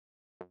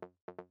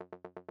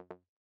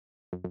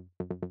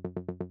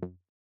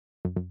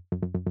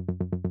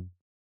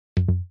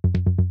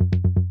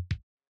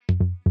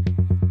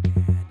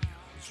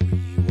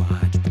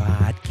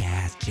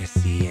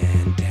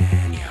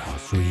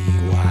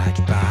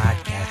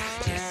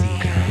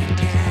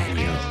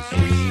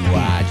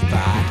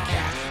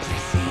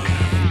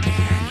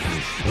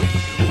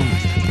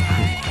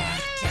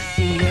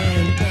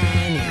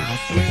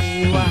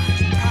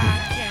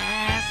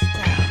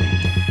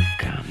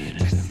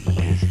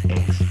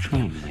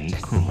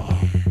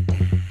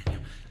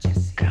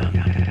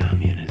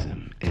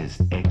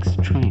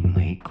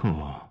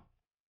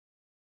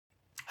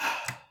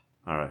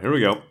There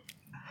we go.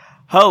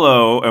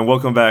 Hello, and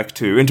welcome back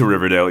to Into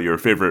Riverdale, your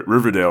favorite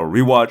Riverdale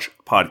rewatch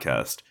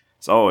podcast.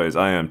 As always,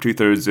 I am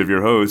 2/3 of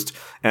your host,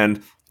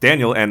 and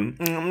Daniel,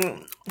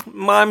 and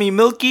Mommy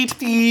Milky,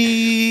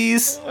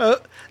 please.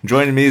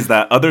 Joining me is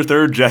that other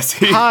third,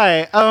 Jesse.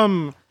 Hi.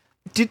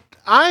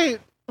 I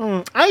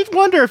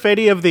wonder if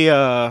any of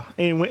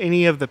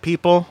the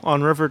people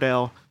on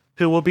Riverdale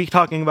who we'll be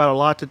talking about a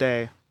lot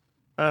today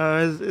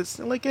is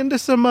like into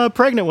some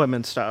pregnant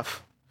women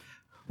stuff.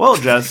 Well,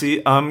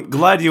 Jesse, I'm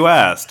glad you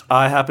asked.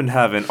 I happen to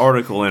have an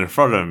article in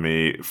front of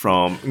me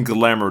from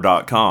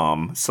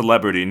Glamour.com,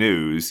 Celebrity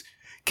News.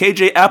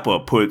 KJ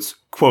Apa puts,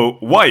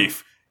 quote,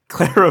 wife,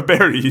 Clara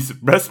Berry's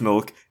breast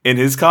milk in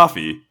his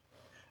coffee.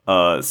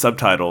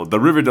 Subtitle, the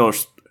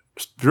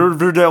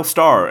Riverdale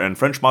star and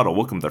French model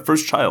welcomed their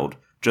first child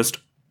just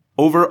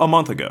over a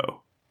month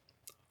ago.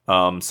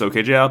 So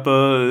KJ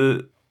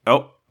Apa,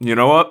 you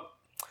know what?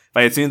 If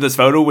I had seen this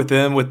photo with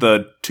him with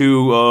the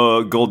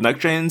two gold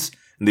neck chains,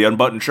 the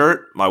unbuttoned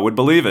shirt, I would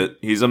believe it.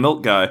 He's a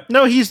milk guy.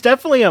 No, he's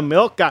definitely a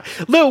milk guy.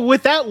 Look,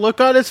 with that look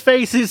on his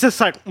face, he's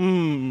just like,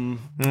 nom,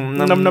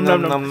 nom, nom,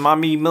 nom.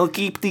 Mommy,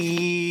 milky,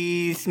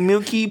 please.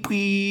 Milky,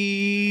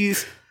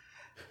 please.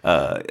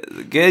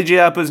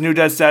 KJ Apa's new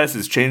dad status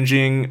is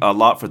changing a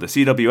lot for the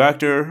CW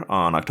actor.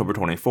 On October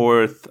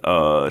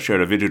 24th,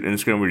 shared a video on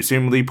Instagram where he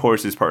seemingly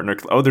pours his partner...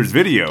 Oh, there's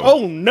video.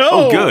 Oh, no.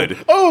 Oh, good.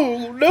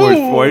 Oh, no. Pours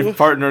wife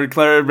partner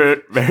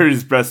Clara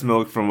Berry's breast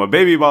milk from a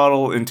baby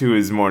bottle into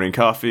his morning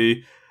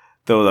coffee.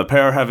 Though the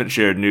pair haven't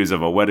shared news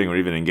of a wedding or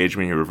even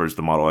engagement, he refers to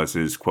the model as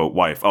his, quote,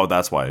 wife. Oh,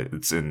 that's why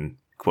it's in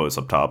quotes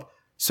up top.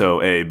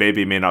 So a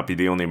baby may not be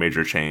the only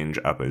major change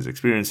Apa is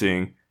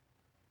experiencing.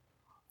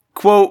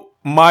 Quote,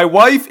 my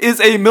wife is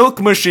a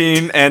milk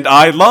machine and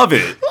I love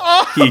it,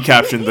 he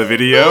captioned the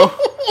video.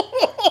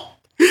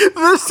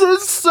 This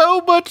is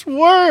so much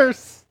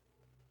worse.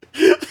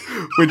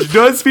 Which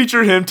does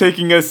feature him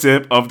taking a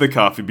sip of the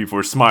coffee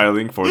before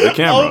smiling for the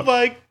camera. Oh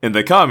my... In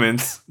the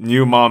comments,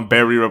 new mom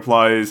Barry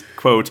replies,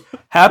 quote,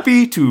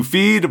 happy to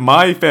feed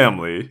my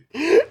family.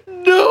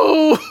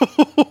 No!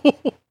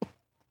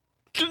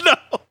 No!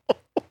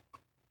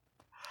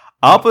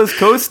 Appa's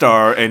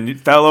co-star and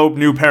fellow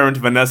new parent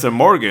Vanessa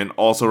Morgan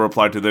also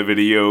replied to the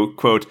video,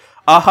 quote,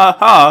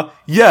 ha,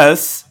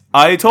 yes,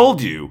 I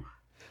told you.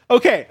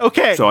 Okay.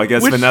 So I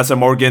guess Vanessa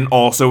Morgan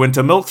also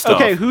into milk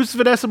stuff. Okay, who's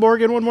Vanessa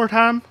Morgan one more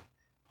time?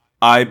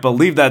 I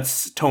believe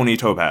that's Tony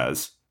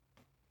Topaz.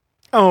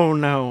 Oh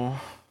no.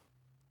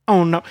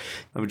 Let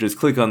me just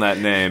click on that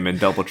name and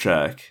double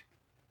check.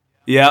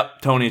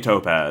 Yep, Tony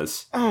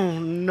Topaz. Oh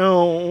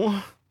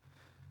no.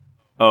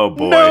 Oh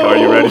boy, no. Are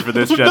you ready for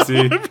this,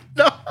 Jesse?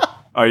 No.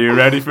 Are you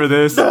ready for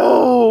this?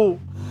 No.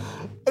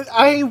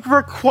 I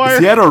require...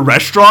 Is he at a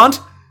restaurant?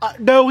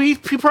 No, he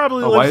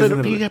probably lives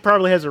in... He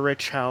probably has a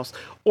rich house.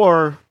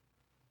 Or...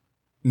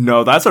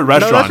 No, that's a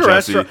restaurant, Jesse.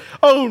 Restaurant.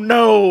 Oh,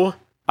 no.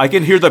 I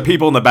can hear the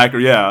people in the back.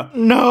 Yeah.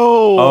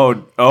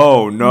 No.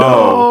 Oh, no.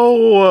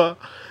 No.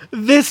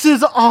 This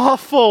is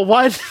awful.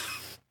 Why...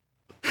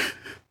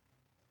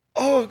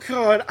 Oh,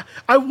 God.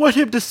 I want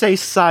him to say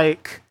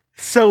psych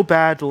so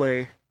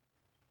badly.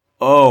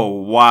 Oh,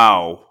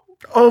 wow.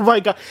 Oh my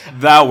god.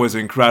 That was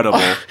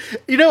incredible.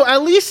 You know,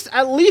 at least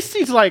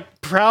he's like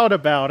proud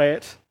about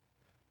it.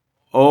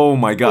 Oh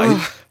my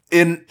god.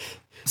 In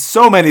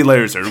so many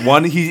layers there.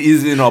 One, he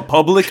is in a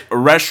public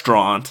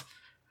restaurant.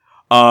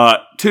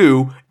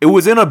 Two, it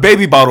was in a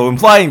baby bottle,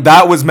 implying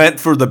that was meant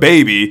for the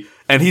baby,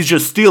 and he's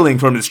just stealing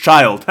from his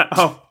child.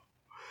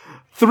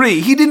 Three,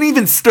 he didn't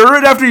even stir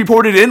it after he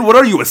poured it in. What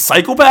are you, a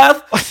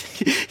psychopath?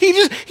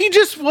 he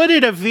just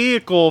wanted a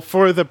vehicle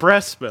for the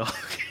breast milk.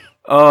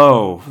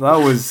 Oh, that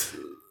was...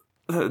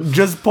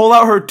 Just pull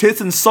out her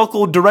tits and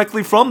suckle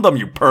directly from them,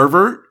 you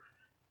pervert.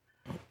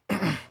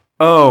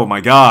 Oh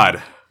my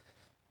god.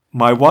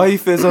 My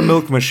wife is a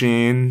milk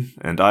machine,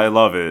 and I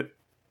love it.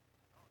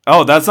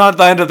 Oh, that's not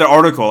the end of the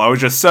article. That was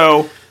just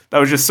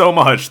so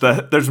much.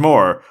 There's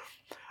more.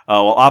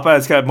 While Appa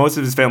has kept most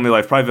of his family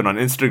life private on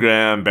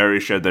Instagram, Barry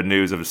shared the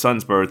news of his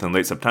son's birth in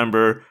late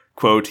September.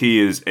 Quote, he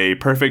is a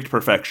perfect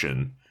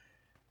perfection.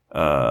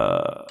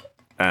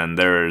 And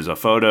there's a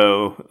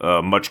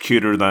photo, much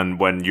cuter than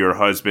when your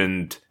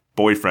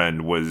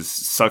boyfriend was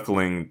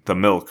suckling the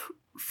milk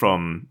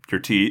from your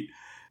teat.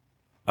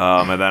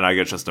 And then I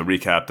get just a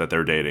recap that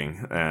they're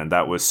dating. And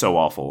that was so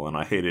awful, and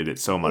I hated it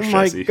so much,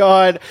 Jesse. Oh my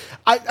god.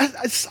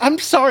 I'm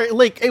sorry,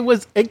 like,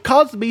 it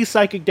caused me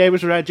psychic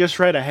damage when I just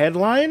read a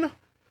headline.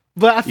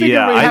 But I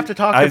figured we'd have to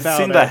talk about it. I've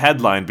seen the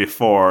headline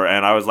before,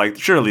 and I was like,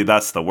 surely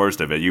that's the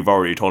worst of it. You've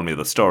already told me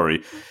the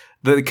story.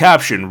 The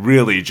caption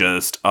really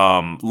just,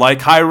 like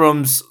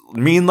Hiram's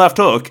mean left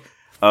hook,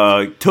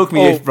 took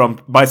me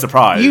by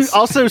surprise. You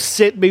also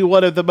sent me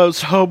one of the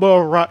most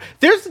homoerotic...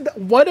 There's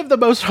one of the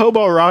most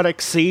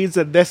homoerotic scenes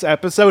in this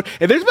episode,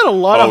 and there's been a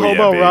lot of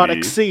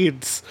homoerotic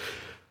scenes.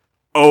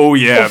 Oh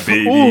yeah,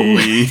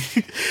 baby.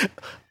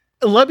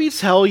 Let me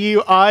tell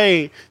you,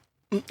 I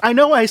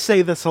know I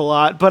say this a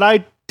lot, but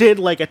I did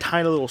like a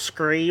tiny little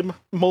scream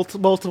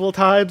multiple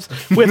times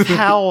with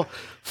how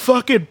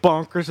fucking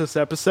bonkers this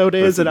episode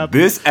is. Listen,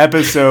 this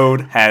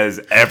episode has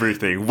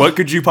everything. What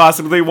could you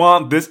possibly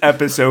want? This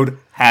episode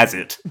has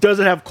it. Does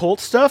it have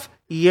cult stuff?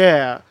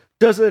 Yeah.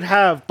 Does it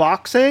have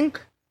boxing?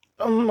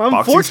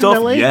 Boxing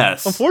stuff?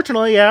 Yes.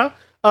 Unfortunately, yeah.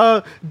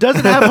 Does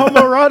it have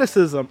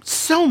homoeroticism?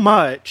 So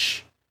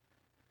much.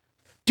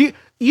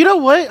 You know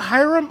what?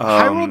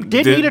 Hiram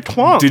did eat a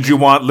twunk. Did you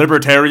want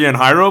libertarian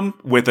Hiram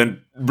with a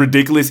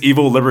ridiculous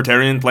evil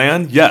libertarian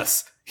plan?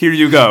 Yes. Here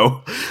you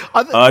go.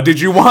 Did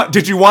you want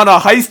a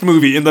heist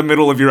movie in the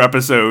middle of your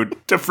episode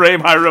to frame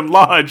Hiram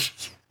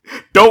Lodge?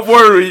 Don't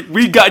worry,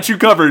 we got you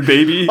covered,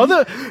 baby.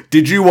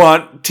 Did you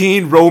want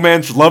teen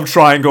romance love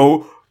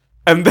triangle?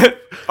 And then,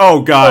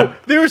 oh god,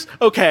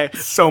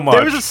 so much.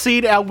 There's a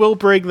scene, I will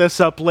bring this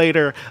up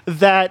later,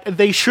 that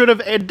they should have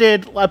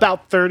ended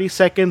about 30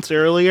 seconds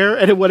earlier,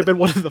 and it would have been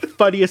one of the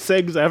funniest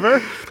things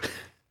ever.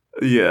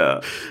 Yeah.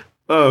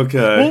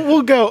 Okay.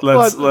 We'll go.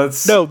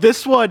 Let's. No,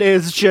 this one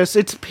is just,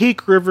 it's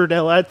peak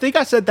Riverdale. I think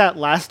I said that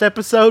last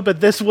episode,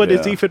 but this one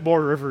is even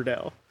more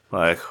Riverdale.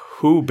 Like,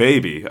 who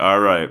baby?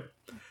 All right.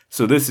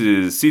 So this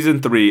is season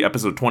 3,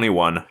 episode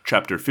 21,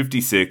 chapter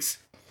 56.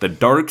 The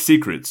Dark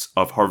Secrets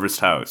of Harvest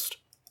House,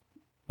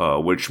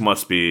 which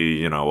must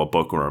be, a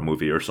book or a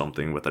movie or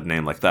something with a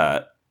name like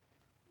that.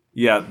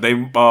 Yeah, they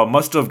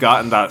must have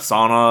gotten that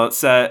sauna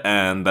set,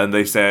 and then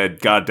they said,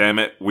 God damn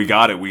it, we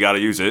gotta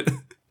use it.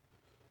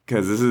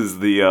 Because this is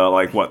the,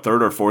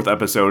 third or fourth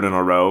episode in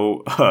a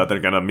row they're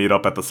gonna meet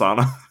up at the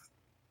sauna.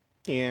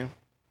 Yeah.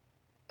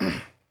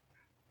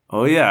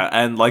 Oh yeah,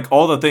 and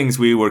all the things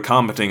we were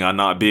commenting on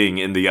not being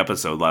in the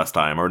episode last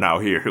time are now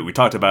here. We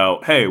talked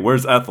about, hey,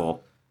 where's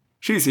Ethel?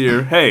 She's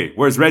here. Hey,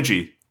 where's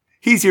Reggie?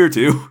 He's here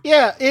too.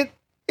 Yeah,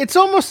 it's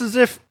almost as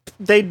if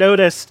they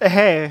noticed,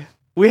 hey,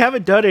 we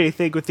haven't done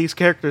anything with these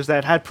characters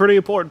that had pretty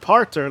important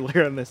parts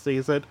earlier in this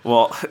season.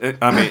 Well,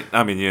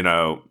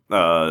 John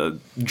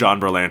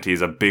Berlanti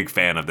is a big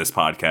fan of this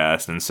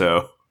podcast, and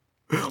so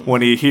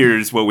when he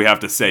hears what we have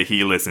to say,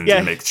 he listens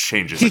and makes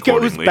changes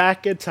accordingly. He goes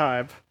back in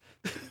time.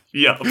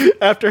 Yeah.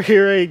 After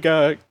hearing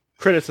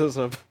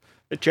criticism,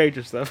 it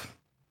changes them.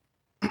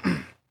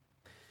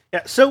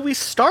 Yeah, so we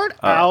start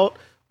out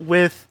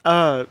with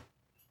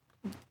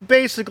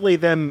basically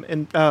them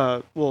and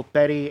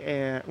Betty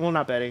and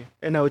not Betty.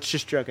 No, it's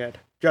just Jughead.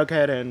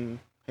 Jughead and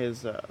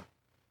his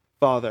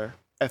father,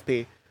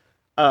 FP.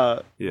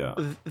 Yeah.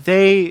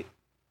 They're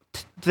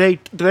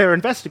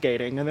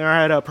investigating, and they're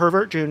at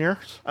Pervert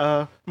Jr.'s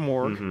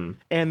morgue,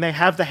 and they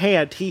have the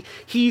hand.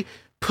 He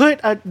put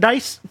a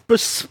nice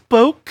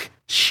bespoke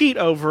sheet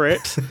over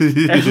it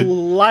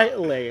and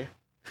lightly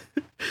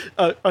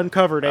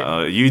uncovered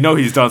it.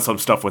 He's done some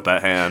stuff with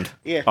that hand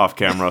off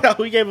camera.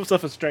 He gave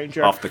himself a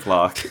stranger. Off the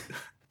clock.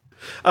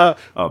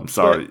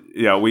 Sorry.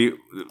 We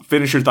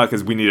finish your thought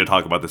because we need to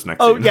talk about this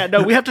next scene. Yeah,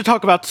 no, we have to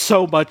talk about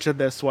so much in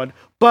this one.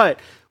 But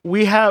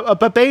we have,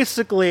 but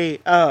basically,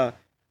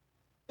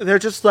 they're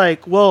just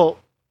like, well,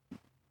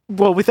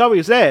 we thought he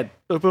was dead.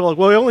 We're like,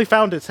 well, we only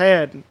found his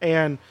head,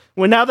 and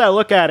now that I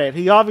look at it,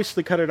 he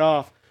obviously cut it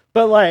off.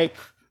 But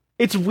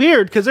it's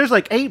weird because there's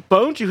 8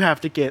 bones you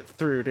have to get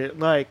through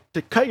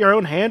to cut your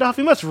own hand off.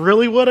 You must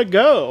really want to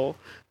go.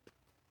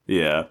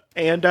 Yeah.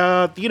 And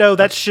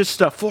that's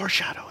just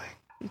foreshadowing.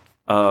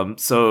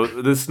 So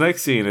this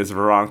next scene is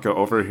Veronica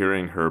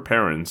overhearing her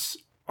parents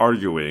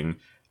arguing.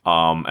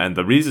 And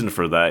the reason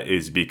for that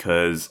is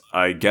because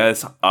I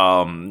guess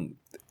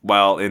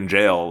while in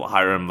jail,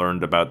 Hiram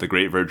learned about the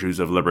great virtues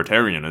of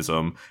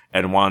libertarianism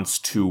and wants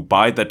to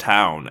buy the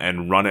town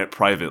and run it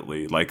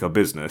privately like a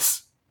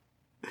business.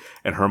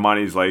 And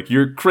Hermione's like,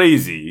 you're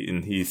crazy.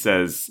 And he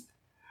says,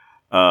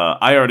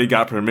 I already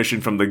got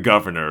permission from the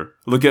governor.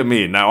 Look at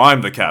me. Now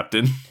I'm the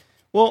captain.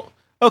 Well,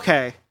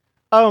 okay.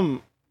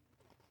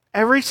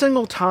 Every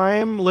single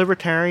time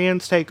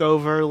libertarians take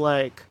over,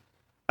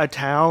 a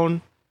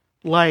town,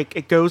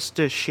 it goes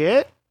to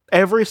shit.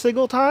 Every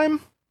single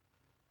time.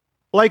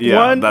 That's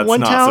one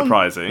not town,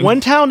 surprising.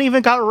 One town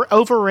even got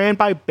overran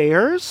by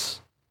bears.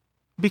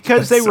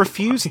 Because they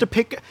refused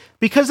to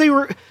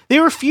they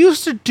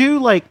refused to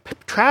do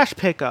trash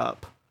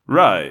pickup.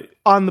 Right.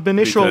 On the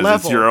initial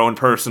level. It's your own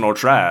personal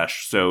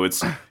trash, so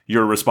it's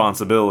your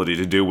responsibility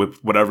to do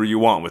with whatever you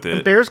want with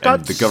it.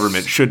 And the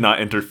government should not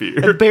interfere.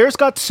 And bears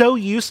got so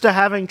used to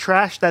having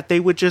trash that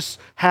they would just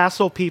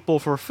hassle people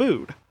for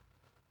food.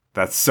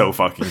 That's so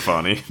fucking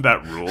funny.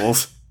 That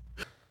rules.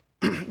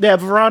 Yeah,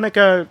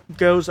 Veronica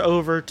goes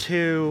over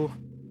to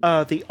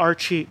the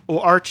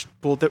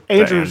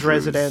Andrews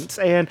residence,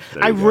 and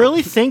I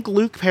really think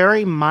Luke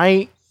Perry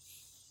might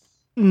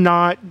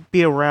not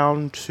be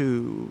around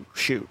to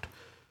shoot.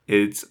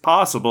 It's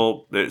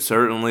possible. It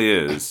certainly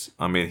is.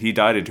 I mean, he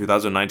died in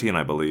 2019,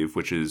 I believe,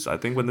 which is, I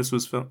think, when this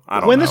was filmed. I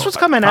don't know. When this was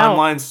coming out.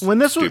 When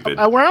this was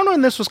around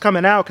when this was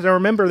coming out, because I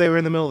remember they were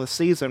in the middle of the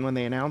season when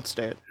they announced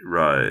it.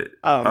 Right.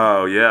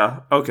 Oh, yeah.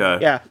 Okay.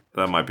 Yeah.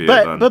 That might be it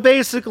then. But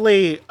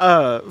basically,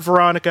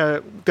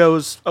 Veronica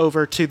goes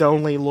over to the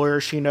only lawyer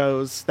she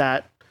knows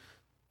that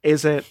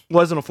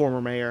wasn't a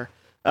former mayor.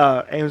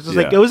 And it was just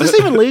like, was this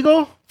even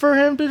legal for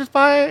him to just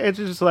buy it? It's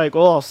just like,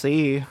 well, I'll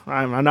see.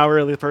 I'm not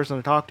really the person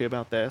to talk to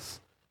about this.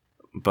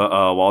 But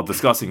while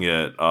discussing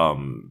it,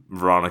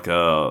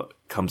 Veronica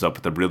comes up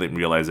with the brilliant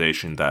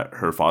realization that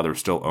her father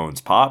still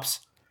owns Pops.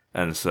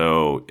 And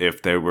so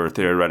if there were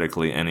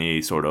theoretically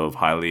any sort of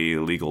highly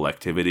illegal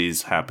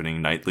activities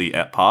happening nightly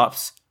at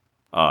Pops,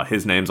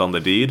 his name's on the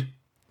deed.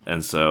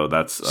 And so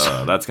that's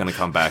going to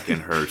come back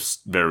in her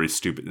very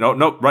stupid...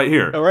 No, right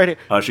here. Oh, right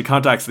here. She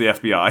contacts the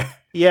FBI.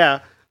 Yeah,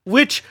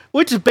 which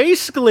is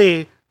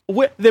basically...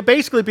 They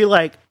basically be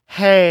like,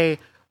 hey...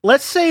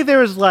 Let's say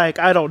there's like,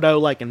 I don't know,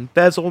 like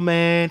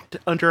embezzlement,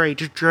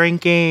 underage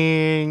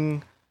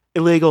drinking,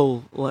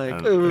 illegal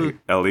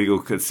illegal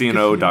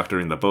casino,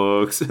 doctoring the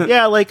books.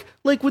 Yeah, like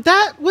would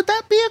that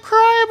be a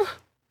crime?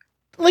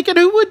 Like,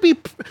 and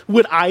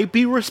would I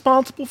be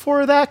responsible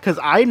for that? Because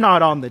I'm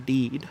not on the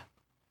deed.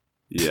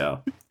 Yeah.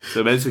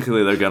 So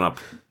basically, they're gonna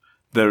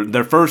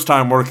their first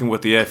time working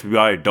with the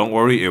FBI. Don't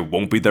worry, it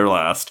won't be their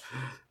last.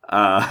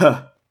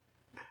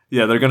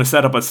 Yeah, they're gonna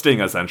set up a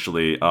sting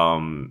essentially,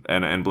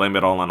 and blame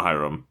it all on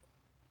Hiram.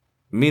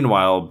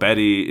 Meanwhile,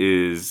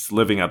 Betty is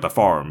living at the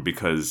farm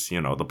because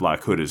the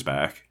Black Hood is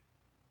back.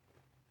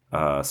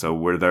 So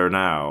we're there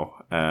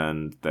now,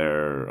 and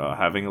they're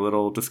having a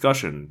little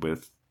discussion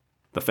with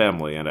the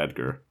family and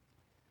Edgar.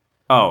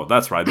 Oh,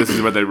 that's right. This is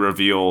where they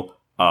reveal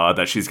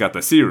that she's got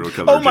the serial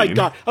killer. Oh my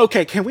god!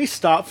 Okay, can we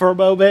stop for a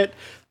moment?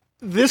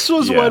 This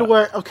was one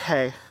where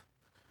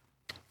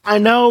I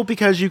know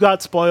because you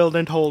got spoiled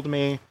and told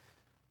me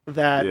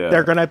that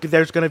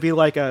there's gonna be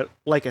like a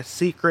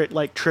secret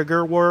like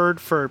trigger word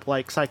for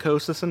like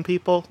psychosis in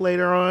people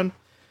later on.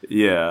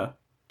 Yeah.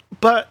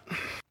 But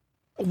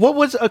what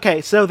was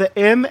so the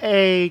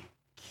MAQ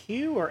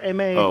or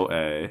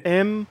MAOA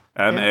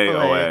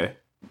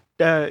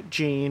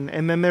gene,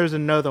 and then there's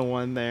another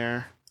one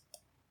there.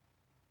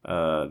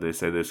 They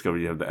say they discovered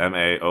you have the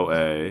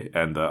MAOA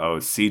and the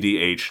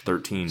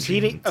CDH13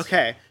 genes.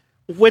 Okay.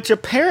 Which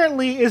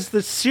apparently is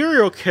the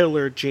serial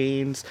killer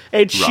genes,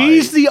 and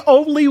she's the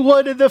only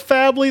one in the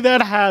family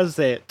that has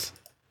it.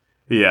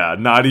 Yeah,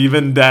 not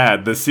even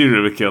Dad, the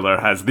serial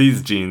killer, has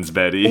these genes,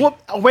 Betty.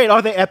 Wait,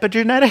 are they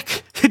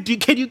epigenetic?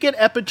 Can you get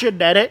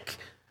epigenetic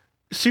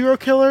serial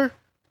killer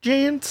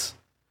genes?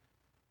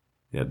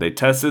 Yeah, they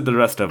tested the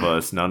rest of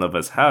us. None of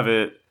us have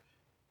it.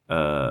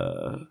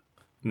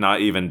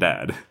 Not even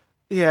Dad.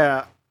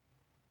 Yeah.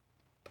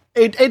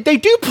 They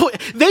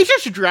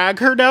just drag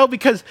her now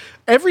because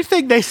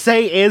everything they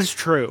say is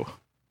true.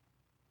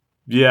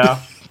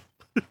 Yeah.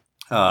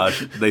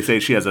 They say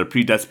she has a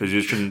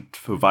predisposition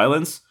to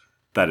violence.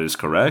 That is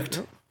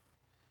correct.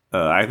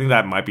 I think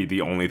that might be the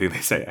only thing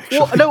they say, actually.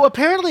 Well, no,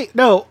 apparently,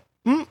 no.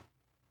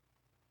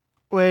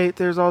 Wait,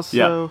 there's also...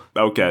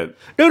 Yeah, okay.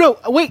 No,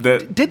 wait,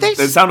 did they...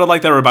 It sounded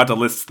like they were about to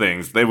list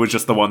things. It was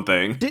just the one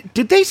thing.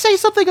 Did they say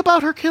something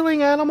about her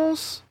killing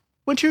animals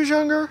when she was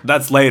younger?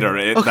 That's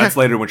later. That's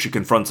later when she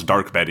confronts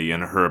Dark Betty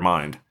in her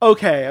mind.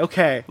 Okay.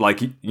 Like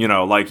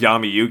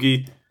Yami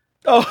Yugi.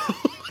 Oh,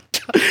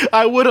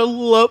 I would have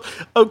loved...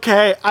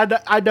 Okay,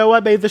 I know I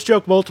made this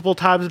joke multiple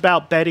times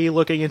about Betty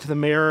looking into the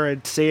mirror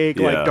and seeing,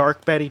 like,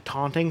 Dark Betty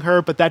taunting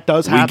her, but that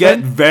does happen. We get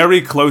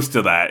very close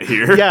to that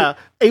here. Yeah,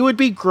 it would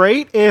be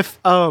great if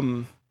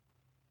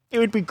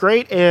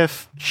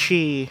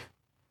she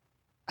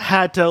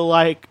had to,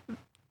 like,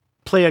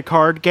 play a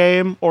card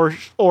game, or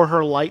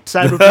her light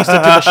side would be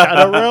sent to the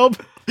Shadow Realm,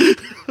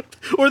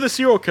 or the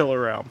Serial Killer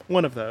Realm.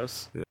 One of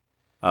those. Yeah.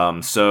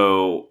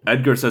 So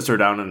Edgar sits her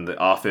down in the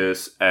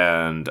office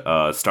and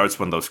starts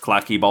one of those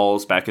clacky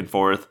balls back and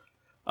forth,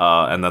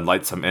 and then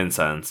lights some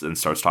incense and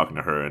starts talking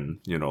to her and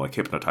like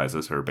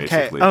hypnotizes her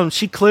basically. Okay.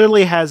 She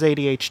clearly has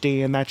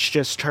ADHD, and that's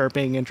just her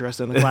being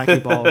interested in the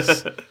clacky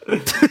balls.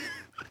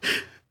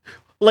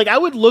 Like, I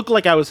would look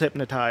like I was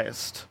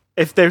hypnotized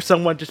if there's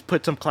someone just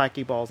put some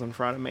clacky balls in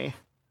front of me.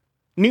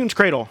 Newton's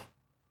Cradle.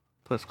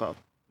 That's what it's called.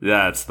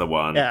 That's the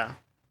one. Yeah.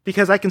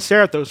 Because I can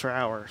stare at those for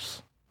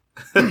hours.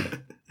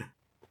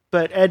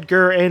 But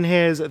Edgar and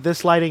his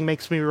 "this lighting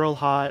makes me real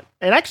hot."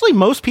 And actually,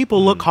 most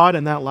people look hot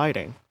in that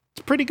lighting.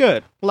 It's pretty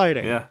good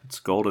lighting. Yeah,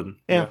 it's golden.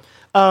 Yeah.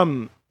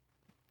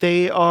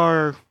 They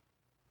are...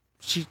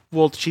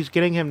 She's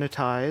getting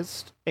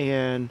hypnotized,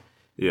 and...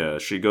 Yeah,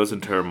 she goes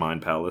into her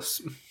mind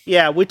palace.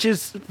 Yeah, which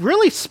is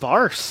really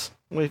sparse,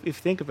 if you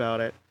think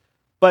about it.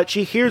 But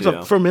she hears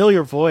a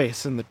familiar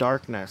voice in the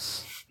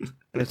darkness,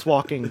 and it's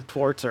walking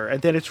towards her,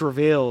 and then it's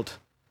revealed.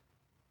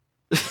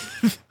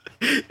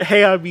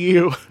 Hey, I'm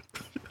you.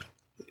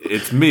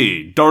 It's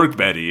me, Dark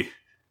Betty.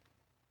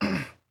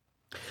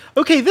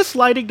 Okay, this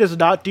lighting does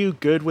not do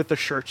good with the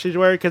shirt she's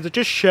wearing, because it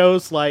just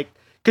shows, like...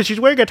 Because she's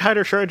wearing a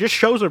tighter shirt, it just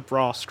shows her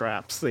bra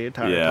straps the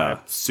entire time. Yeah,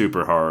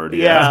 super hard.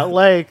 Yeah,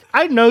 like,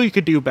 I know you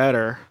could do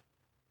better.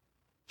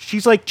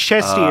 She's, like,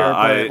 chestier,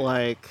 but,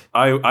 like...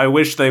 I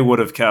wish they would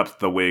have kept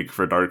the wig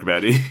for Dark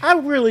Betty. I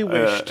really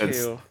wish,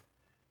 too.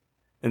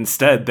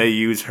 Instead, they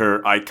use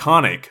her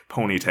iconic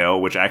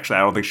ponytail, which actually I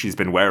don't think she's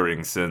been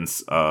wearing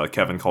since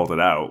Kevin called it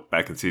out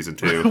back in season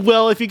 2.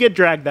 Well, if you get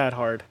dragged that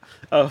hard.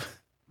 Oh.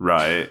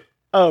 Right.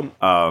 So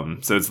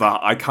it's the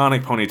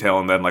iconic ponytail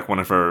and then like one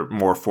of her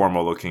more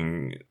formal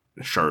looking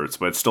shirts,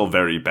 but it's still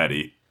very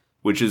Betty,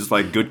 which is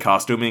like good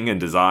costuming and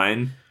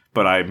design,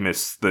 but I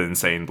miss the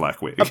insane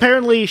black wig.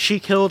 Apparently she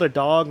killed a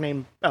dog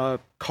named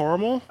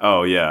Caramel.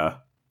 Oh yeah.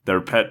 Their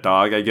pet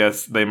dog, I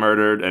guess, they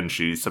murdered, and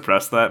she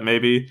suppressed that,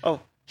 maybe. Oh,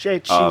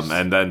 she's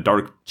and then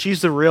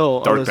she's the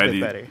real Dark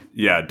Elizabeth Betty.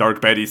 Yeah, Dark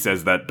Betty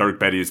says that Dark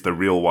Betty is the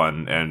real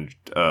one, and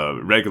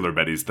regular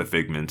Betty's the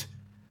figment.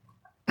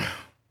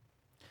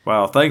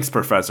 Wow, thanks,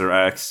 Professor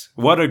X.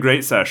 What a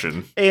great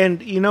session.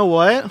 And you know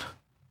what?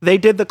 They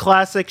did the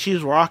classic,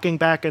 she's rocking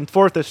back and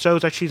forth that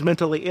shows that she's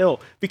mentally ill.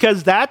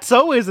 Because that's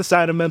always a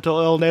sign of mental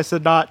illness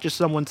and not just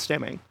someone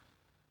stimming.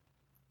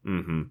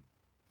 Mm-hmm.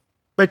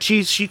 But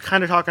she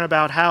kind of talking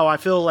about how I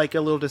feel like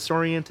a little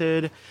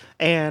disoriented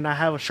and I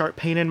have a sharp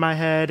pain in my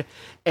head.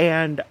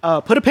 And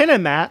put a pin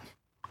in that.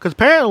 Because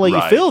apparently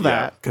you feel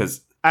that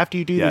after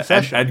you do these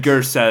sessions.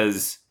 Edgar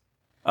says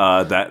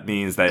that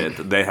means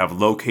that they have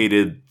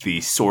located the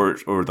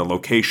source or the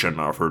location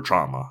of her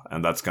trauma.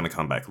 And that's going to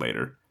come back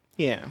later.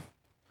 Yeah.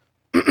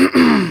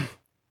 And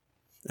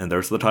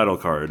there's the title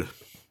card.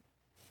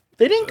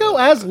 They didn't go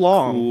as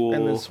long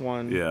in this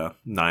one. Yeah,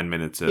 9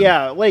 minutes in.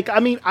 Yeah, like, I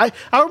mean, I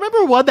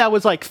remember one that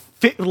was like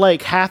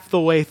half the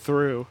way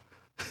through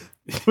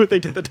when they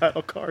did the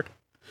title card.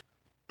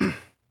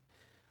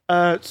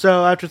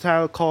 So after the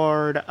title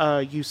card,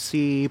 you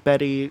see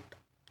Betty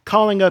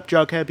calling up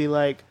Jughead, be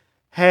like,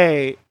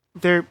 hey,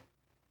 they're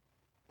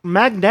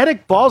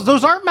magnetic balls.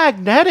 Those aren't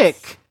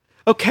magnetic.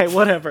 Okay,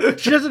 whatever.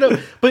 She doesn't know,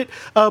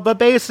 but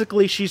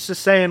basically she's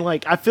just saying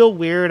like, I feel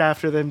weird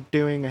after them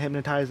doing a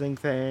hypnotizing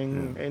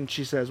thing, and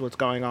she says what's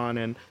going on,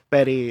 and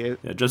Betty,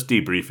 just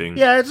debriefing.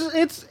 Yeah,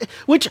 it's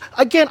which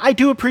again I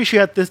do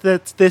appreciate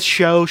that this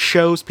show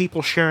shows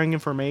people sharing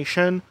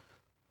information.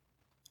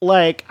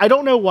 Like I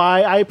don't know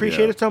why I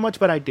appreciate it so much,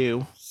 but I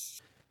do.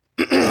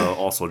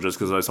 Also, just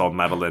because I saw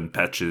Madeline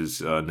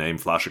Petch's name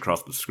flash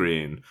across the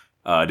screen,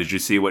 did you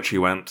see what she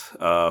went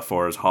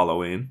for as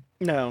Halloween?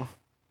 No.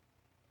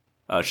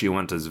 She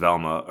went as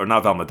Velma, or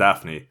not Velma,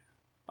 Daphne.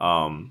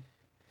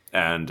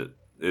 And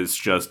it's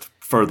just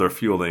further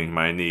fueling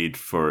my need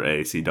for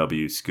a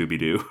CW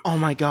Scooby-Doo. Oh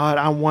my god,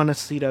 I want a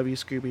CW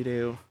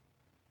Scooby-Doo.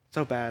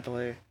 So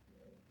badly.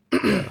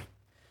 Yeah.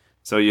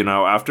 So,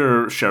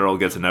 after Cheryl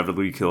gets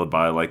inevitably killed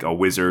by, like, a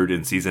wizard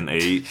in Season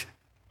 8,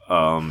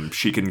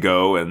 she can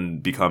go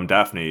and become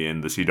Daphne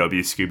in the CW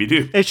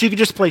Scooby-Doo. And she could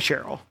just play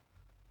Cheryl.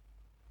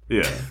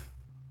 Yeah.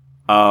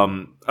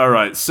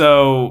 Alright,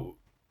 so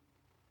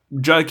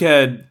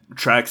Jughead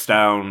tracks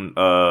down,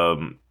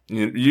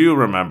 you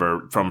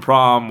remember from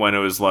prom when it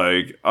was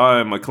like,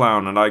 I'm a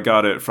clown and I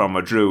got it from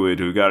a druid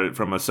who got it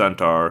from a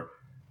centaur.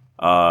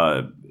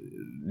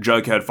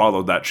 Jughead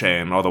followed that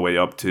chain all the way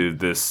up to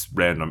this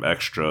random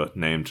extra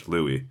named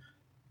Louie.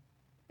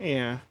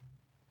 Yeah.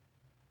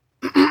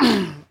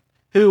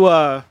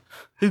 who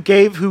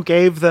gave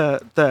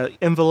the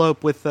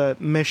envelope with the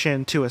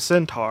mission to a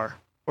centaur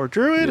or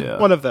druid? Yeah.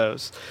 One of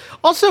those.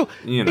 Also,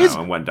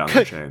 and went down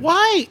the chain.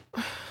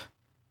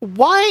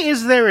 Why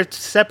is there a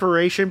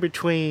separation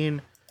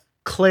between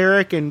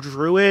cleric and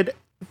druid?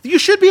 You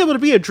should be able to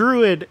be a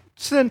druid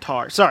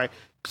centaur. Sorry,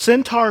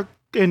 centaur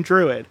and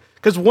druid.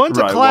 Because one's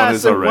a class. One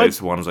is a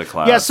race, one's a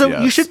class. Yeah, so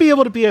you should be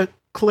able to be a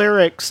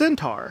cleric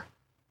centaur.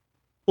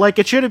 Like,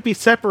 it shouldn't be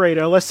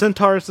separated unless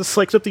centaur is just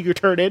like something you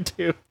turn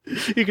into.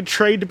 You can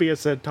train to be a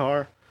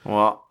centaur.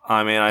 Well,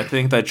 I mean, I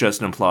think that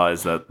just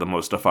implies that the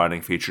most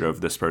defining feature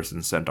of this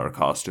person's centaur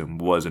costume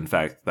was, in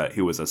fact, that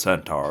he was a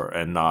centaur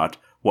and not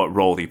what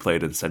role he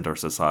played in centaur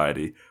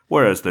society,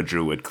 whereas the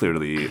druid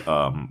clearly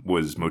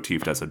was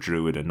motifed as a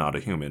druid and not a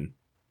human.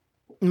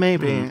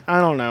 Maybe. I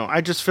don't know.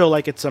 I just feel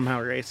like it's somehow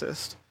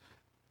racist.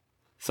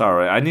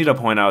 Sorry, I need to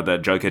point out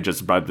that Jughead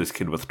just bribed this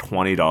kid with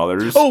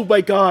 $20. Oh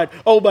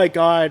my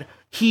god.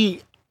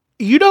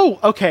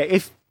 Okay,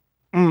 if...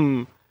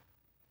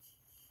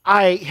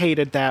 I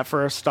hated that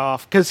first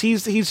off, because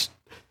he's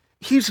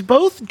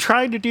both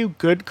trying to do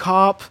good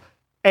cop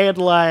and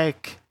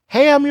like,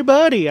 hey, I'm your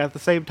buddy at the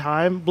same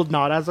time, but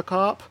not as a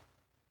cop.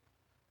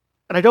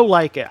 And I don't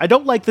like it. I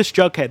don't like this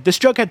Jughead. This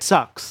Jughead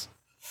sucks.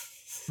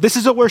 This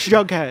is a worse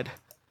Jughead.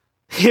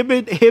 Him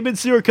and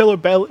serial killer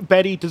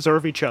Betty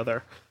deserve each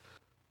other.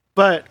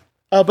 But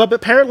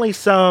apparently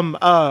some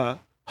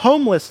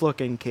homeless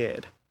looking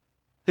kid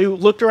who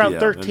looked around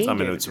 13. I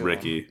mean, it's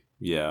Ricky.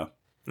 Yeah.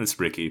 It's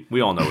Ricky.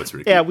 We all know it's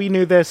Ricky. Yeah, we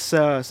knew this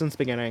since the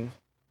beginning.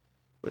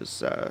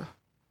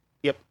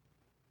 Yep.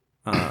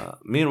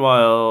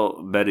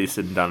 Meanwhile, Betty's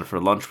sitting down for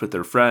lunch with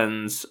her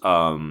friends,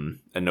 and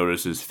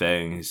notices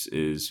Fangs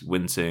is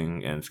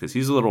wincing, and it's because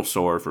he's a little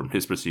sore from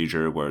his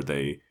procedure where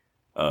they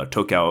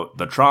took out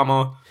the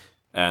trauma,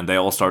 and they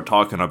all start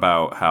talking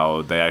about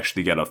how they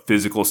actually get a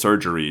physical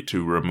surgery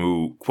to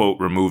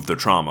remove the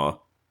trauma.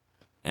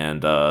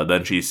 And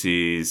then she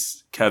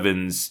sees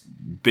Kevin's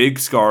big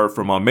scar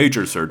from a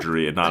major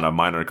surgery and not a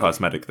minor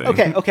cosmetic thing.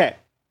 Okay.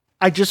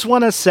 I just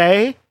want to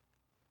say,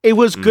 it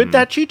was good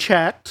that she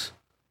checked,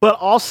 but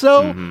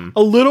also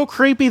a little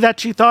creepy that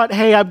she thought,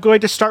 hey, I'm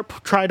going to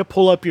try to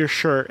pull up your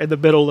shirt in the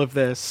middle of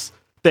this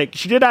thing.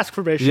 She didn't ask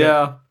permission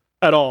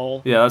at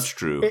all. Yeah, that's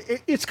true.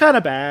 It's kind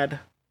of bad.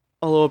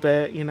 A little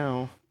bit,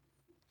 a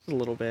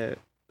little bit.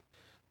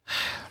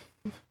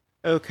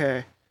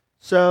 Okay.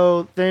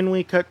 So then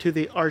we cut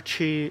to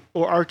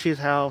Archie's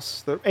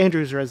house, the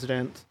Andrew's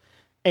residence,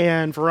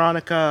 and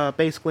Veronica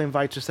basically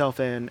invites herself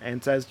in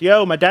and says,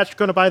 "Yo, my dad's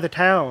going to buy the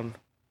town."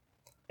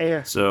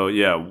 So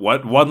yeah,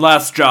 one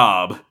last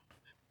job.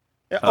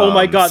 Oh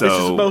my god, this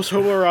is the most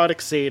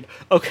homoerotic scene.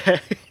 Okay.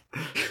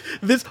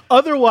 This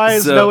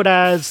otherwise known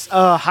as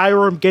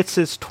Hiram gets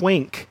his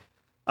twink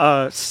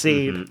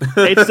scene.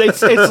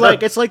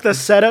 It's like the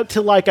setup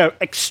to like a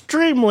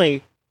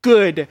extremely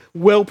good,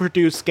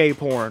 well-produced gay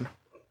porn.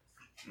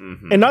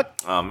 And not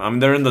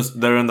they're in the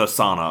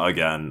sauna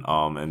again,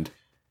 and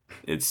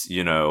it's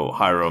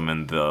Hiram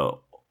and the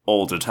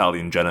old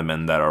Italian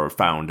gentlemen that are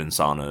found in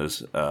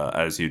saunas,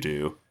 as you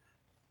do.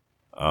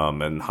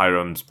 And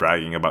Hiram's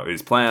bragging about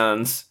his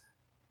plans,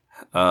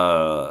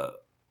 and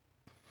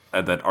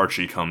then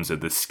Archie comes in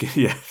this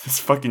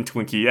fucking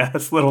Twinkie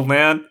ass little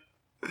man.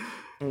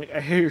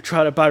 I hear you're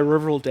trying to buy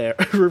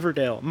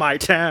Riverdale, my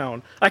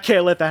town. I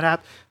can't let that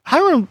happen.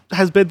 Hiram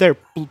has been there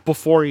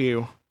before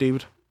you,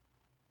 dude.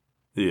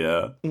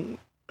 Yeah.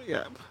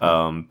 Yeah.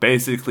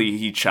 Basically,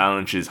 he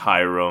challenges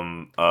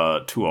Hiram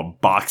to a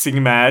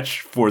boxing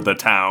match for the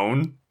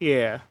town.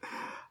 Yeah.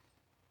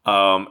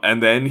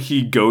 And then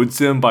he goads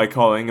him by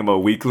calling him a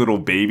weak little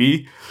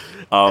baby.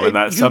 And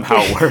that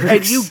somehow works.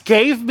 And you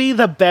gave me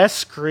the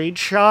best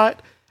screenshot,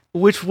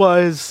 which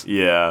was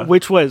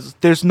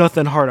 "There's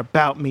nothing hard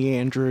about me,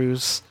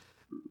 Andrews."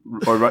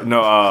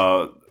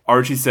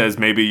 Archie says,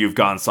 "Maybe you've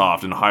gone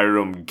soft," and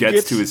Hiram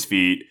gets to his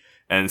feet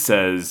and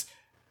says,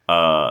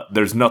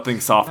 "There's nothing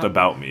soft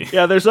about me."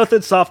 Yeah, there's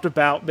nothing soft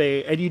about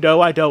me, and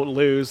I don't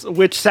lose.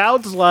 Which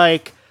sounds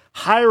like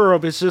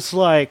Hiram is just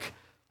like,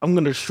 "I'm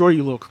gonna destroy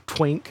you, little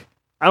twink.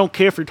 I don't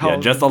care if you're taller." Yeah,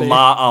 just a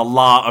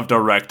lot of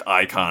direct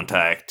eye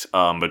contact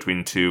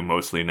between two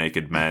mostly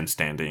naked men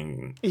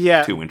standing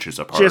 2 inches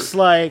apart. Just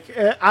like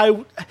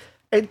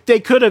they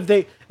could have.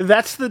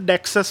 That's the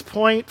nexus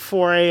point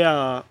for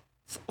a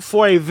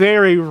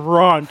very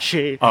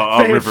raunchy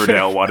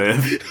Riverdale what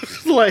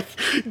if. Like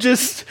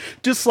just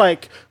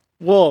like,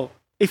 well,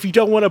 if you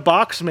don't want to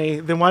box me,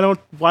 then why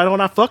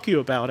don't I fuck you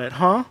about it,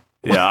 huh?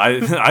 Yeah,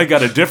 I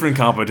got a different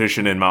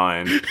competition in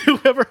mind.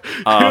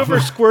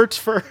 Whoever squirts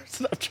first.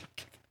 No, I'm joking.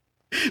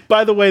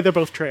 By the way, they're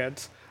both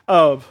trans.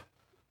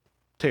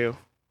 Too.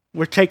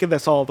 We're taking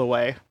this all the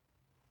way.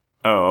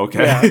 Oh,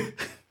 okay. Yeah.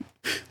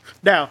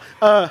 Now,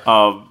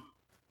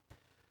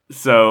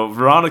 so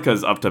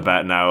Veronica's up to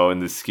bat now in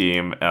this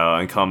scheme,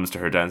 and comes to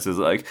her dad and says,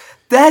 like,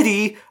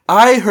 "Daddy,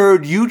 I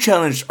heard you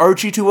challenged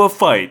Archie to a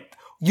fight.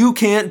 You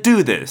can't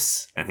do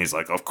this." And he's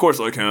like, "Of course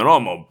I can,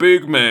 I'm a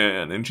big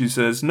man." And she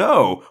says,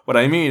 "No, what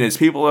I mean is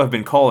people have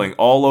been calling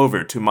all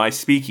over to my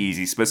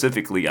speakeasy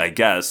specifically, I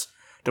guess,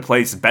 to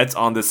place bets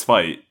on this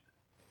fight."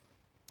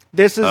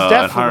 This is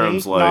definitely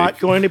not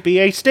going to be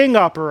a sting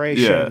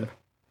operation. Yeah.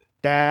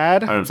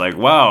 Dad? Hiram's like,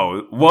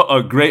 "Wow, what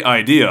a great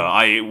idea.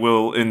 I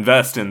will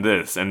invest in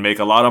this and make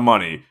a lot of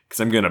money, because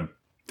I'm going to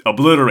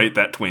obliterate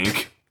that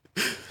twink."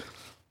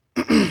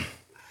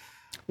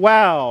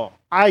 Wow,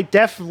 I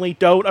definitely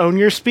don't own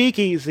your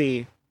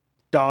speakeasy,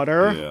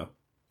 daughter.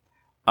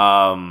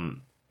 Yeah.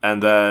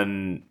 And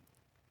then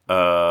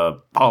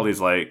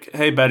Polly's like,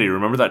 "Hey, Betty,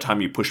 remember that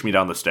time you pushed me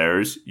down the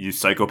stairs, you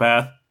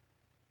psychopath?"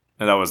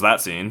 And that was that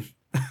scene.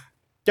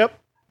 Yep.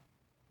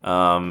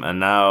 And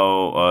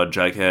now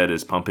Jughead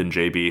is pumping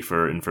JB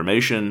for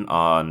information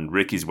on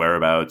Ricky's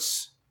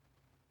whereabouts.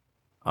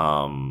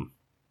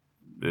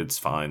 It's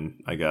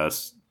fine, I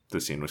guess.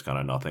 This scene was kind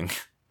of nothing.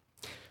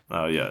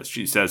 Yeah,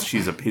 she says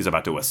he's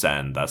about to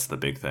ascend. That's the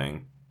big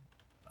thing.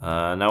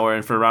 Now we're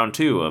in for round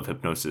 2 of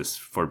hypnosis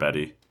for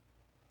Betty.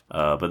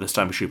 But this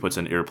time she puts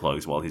in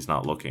earplugs while he's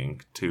not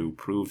looking to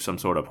prove some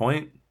sort of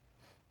point.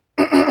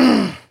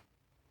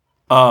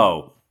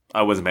 Oh,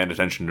 I wasn't paying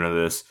attention to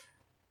this.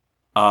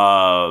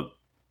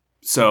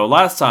 So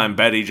last time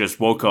Betty just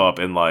woke up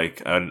in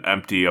like an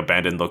empty,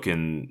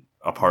 abandoned-looking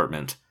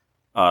apartment.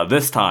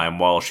 This time,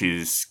 while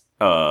she's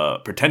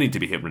pretending to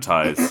be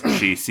hypnotized,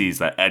 she sees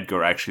that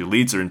Edgar actually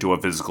leads her into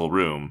a physical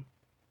room.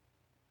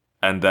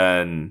 And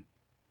then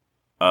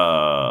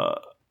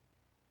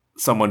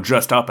someone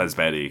dressed up as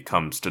Betty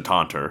comes to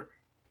taunt her.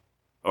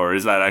 Or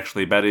is that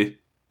actually Betty?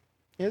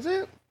 Is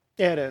it?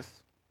 Yeah, it is.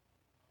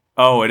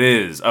 Oh, it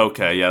is.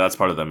 Okay, yeah, that's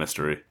part of the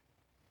mystery.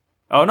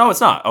 Oh, no,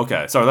 it's not.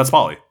 Okay, sorry, that's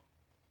Polly.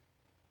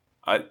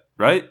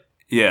 Right?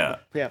 Yeah.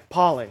 Yeah,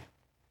 Polly.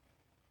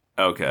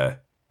 Okay.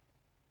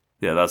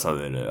 Yeah, that's how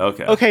they did it.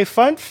 Okay. Okay,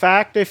 fun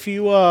fact, if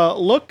you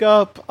look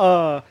up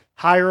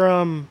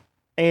Hiram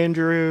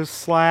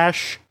Andrews /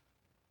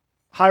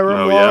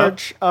 Hiram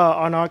Large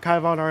on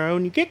Archive on Our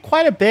Own, you get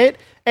quite a bit.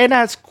 And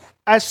as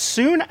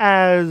soon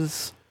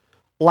as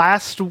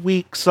last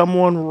week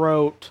someone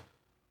wrote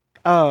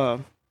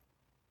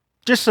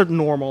just a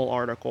normal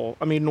article.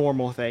 I mean,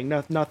 normal thing,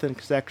 nothing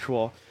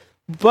sexual.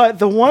 But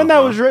the one that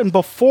was written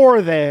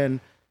before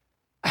then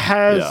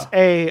has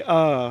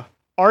a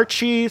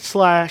Archie /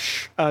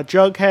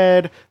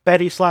 Jughead,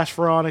 Betty /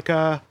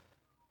 Veronica,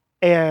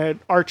 and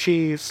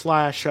Archie /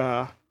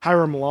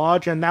 Hiram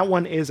Lodge, and that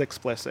one is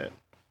explicit.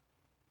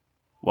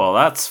 Well,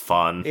 that's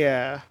fun.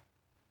 Yeah.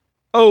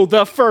 Oh,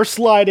 the first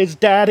line is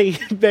Daddy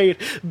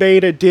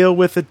made a deal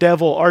with the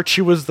devil.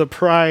 Archie was the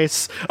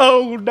price.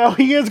 Oh, no,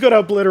 he is going to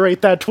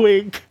obliterate that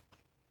twink.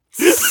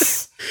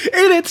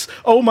 And it's,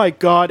 oh my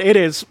god, it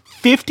is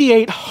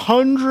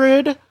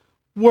 5,800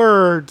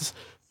 words.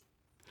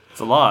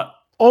 It's a lot.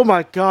 Oh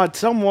my god,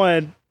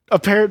 someone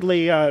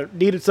apparently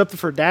needed something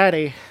for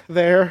Daddy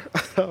there.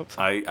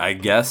 I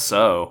guess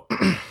so.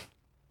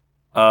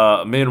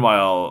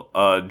 Meanwhile,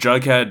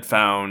 Jughead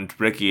found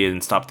Ricky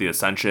and stopped the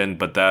ascension,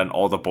 but then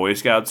all the Boy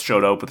Scouts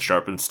showed up with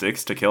sharpened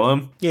sticks to kill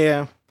him.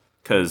 Yeah.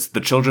 Because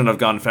the children have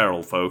gone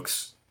feral,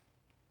 folks.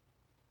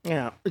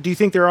 Yeah. Do you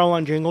think they're all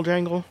on Jingle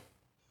Jangle?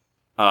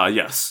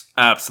 Yes,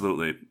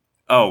 absolutely.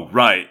 Oh,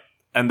 right.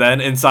 And then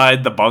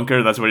inside the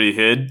bunker, that's where he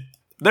hid,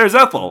 there's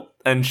Ethel.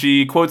 And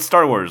she quotes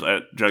Star Wars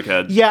at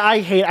Jughead. Yeah,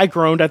 I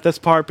groaned at this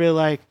part, be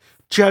like,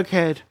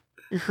 Jughead,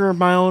 you're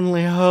my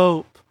only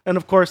hope. And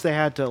of course they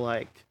had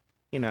to,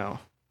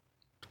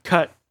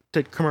 cut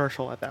to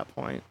commercial at that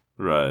point.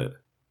 Right.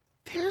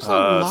 There's a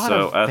lot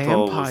of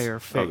vampire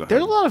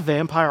there's a lot of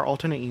vampire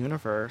alternate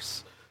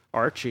universe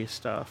Archie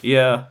stuff.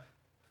 Yeah.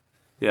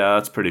 Yeah,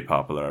 that's pretty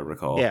popular, I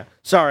recall. Yeah.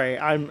 Sorry,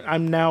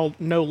 I'm now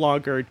no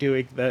longer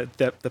doing the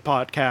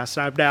podcast.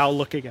 I'm now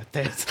looking at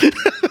this.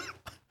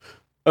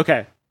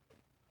 Okay.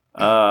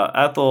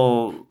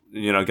 Ethel,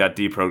 got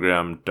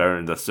deprogrammed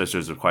during the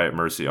Sisters of Quiet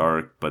Mercy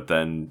arc, but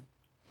then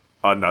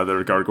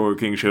another Gargoyle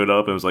King showed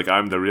up and was like,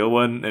 I'm the real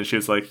one. And she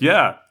was like,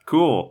 yeah,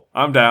 cool,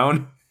 I'm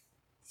down.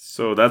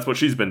 So that's what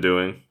she's been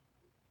doing.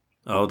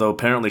 Although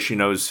apparently she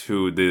knows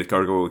who the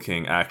Gargoyle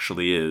King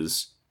actually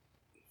is.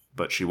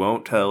 But she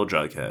won't tell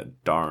Jughead.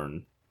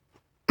 Darn.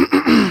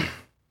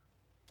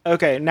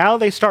 Okay, now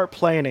they start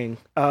planning,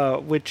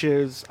 which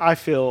is, I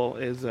feel,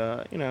 is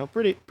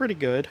pretty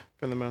good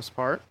for the most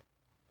part.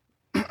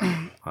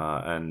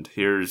 And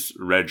here's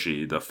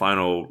Reggie, the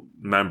final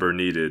member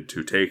needed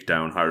to take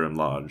down Hiram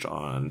Lodge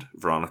on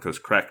Veronica's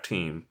crack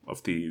team of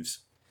thieves.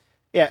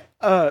 Yeah.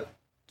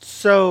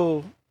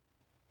 So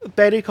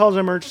Betty calls an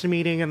emergency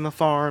meeting in the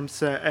farm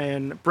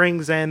and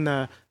brings in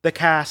the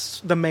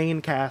cast, the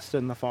main cast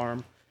in the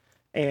farm.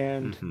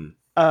 And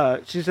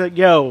she's like,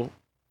 yo,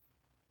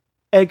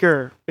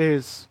 Edgar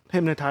is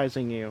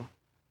hypnotizing you.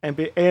 And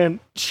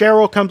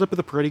Cheryl comes up with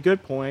a pretty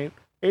good point.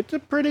 It's a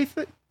pretty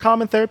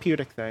common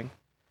therapeutic thing.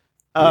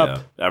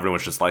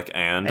 Everyone's just like,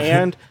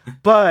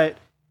 but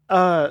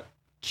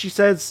she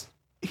says,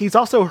 he's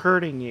also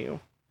hurting you.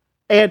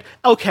 And,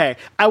 so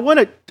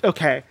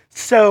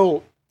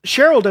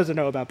Cheryl doesn't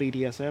know about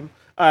BDSM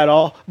at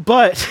all,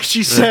 but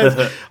she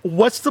says,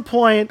 what's the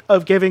point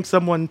of giving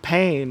someone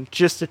pain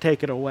just to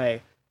take it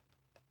away?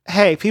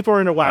 Hey, people are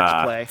into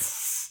wax play.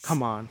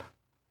 Come on.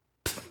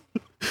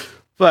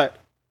 But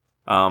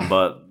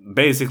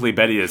basically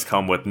Betty has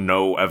come with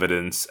no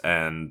evidence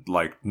and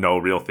no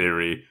real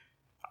theory.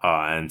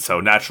 And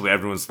so naturally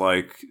everyone's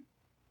like,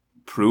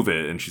 prove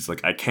it. And she's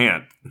like, I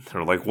can't.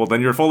 They're like, well,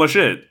 then you're full of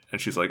shit. And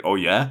she's like, oh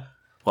yeah?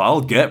 Well,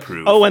 I'll get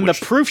proof. Oh, and the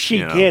proof she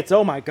gets,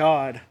 oh my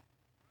god.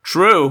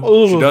 True.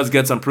 Ooh. She does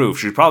get some proof.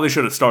 She probably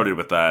should have started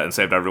with that and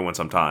saved everyone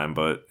some time,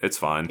 but it's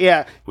fine.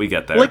 Yeah. We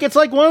get there. It's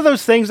like one of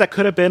those things that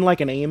could have been like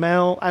an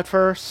email at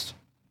first.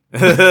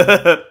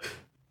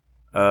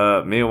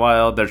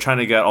 Meanwhile, they're trying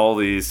to get all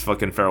these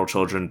fucking feral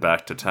children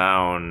back to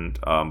town,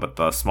 but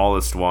the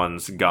smallest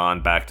one's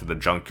gone back to the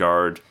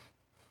junkyard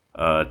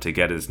to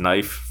get his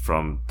knife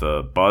from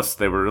the bus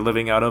they were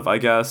living out of, I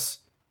guess.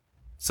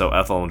 So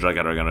Ethel and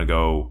Jughead are gonna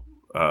go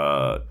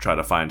try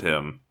to find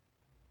him.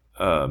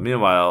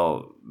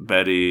 Meanwhile,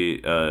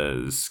 Betty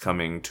is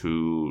coming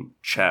to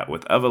chat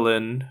with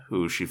Evelyn,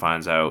 who she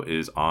finds out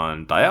is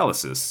on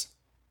dialysis.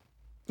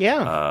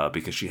 Yeah.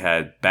 Because she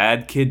had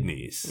bad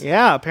kidneys.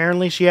 Yeah,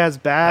 apparently she has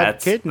bad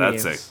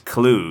kidneys. That's a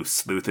clue,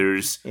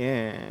 sleuthers.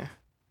 Yeah.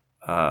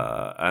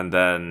 And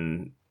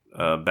then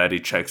Betty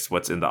checks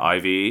what's in the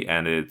IV,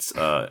 and it's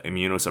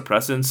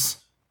immunosuppressants,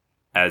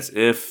 as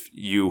if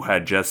you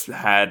had just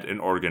had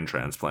an organ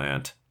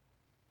transplant.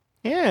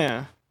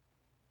 Yeah.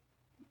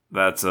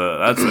 That's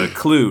a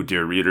clue,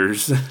 dear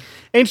readers.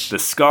 And the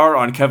scar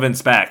on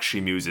Kevin's back, she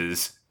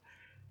muses.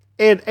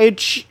 And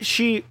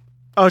she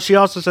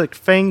also said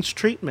Fang's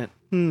treatment.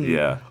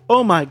 Yeah.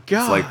 Oh my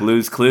god. It's like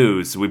Blue's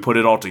Clues. We put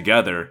it all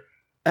together.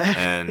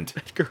 And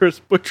Edgar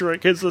is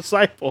butchering his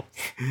disciple.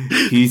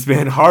 He's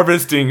been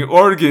harvesting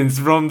organs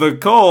from the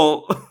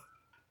coal.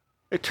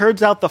 It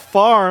turns out the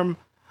farm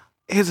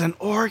is an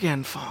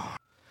organ farm.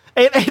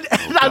 And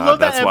I love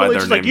that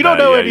Evelyn's like, you don't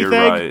know anything.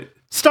 Right.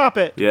 Stop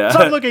it. Yeah.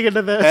 Stop looking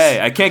into this.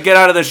 Hey, I can't get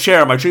out of this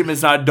chair. My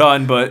treatment's not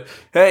done, but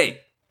hey,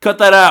 cut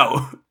that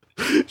out.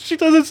 She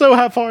does it so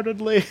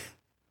half-heartedly.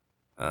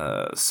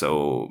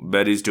 So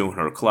Betty's doing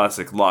her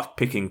classic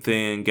lock-picking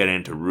thing, getting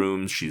into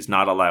rooms she's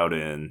not allowed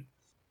in.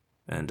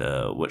 And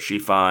what she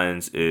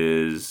finds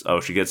is,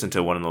 she gets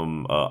into one of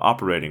them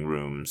operating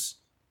rooms.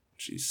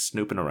 She's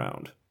snooping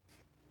around.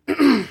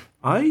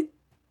 I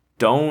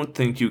don't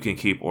think you can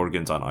keep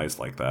organs on ice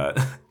like that.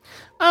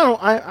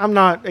 I'm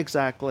not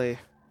exactly,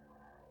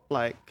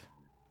 like,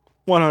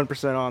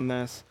 100% on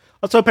this.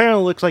 Also,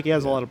 apparently it looks like he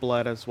has a lot of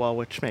blood as well,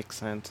 which makes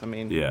sense. I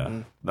mean...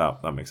 Yeah,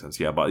 that makes sense.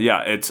 Yeah, but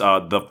yeah, it's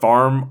the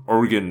farm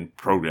organ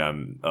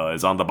program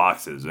is on the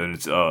boxes, and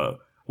it's a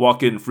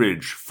walk-in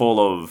fridge full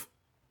of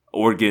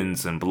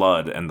organs and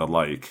blood and the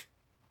like.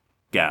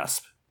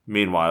 Gasp.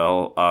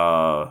 Meanwhile,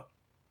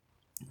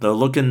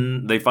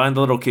 they find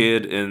the little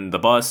kid in the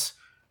bus,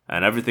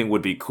 and everything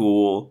would be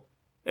cool,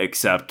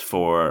 except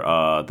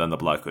for then the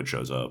Black Hood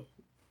shows up.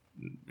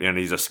 And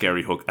he's a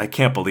scary Hook. I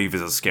can't believe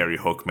he's a scary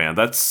Hook, man.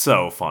 That's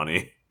so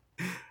funny.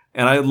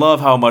 And I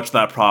love how much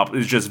that prop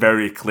is just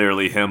very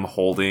clearly him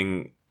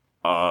holding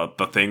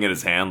the thing in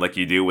his hand like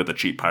you do with a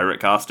cheap pirate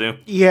costume.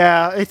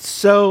 Yeah, it's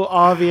so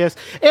obvious.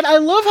 And I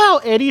love how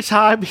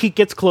anytime he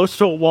gets close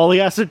to a wall, he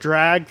has to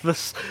drag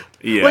this...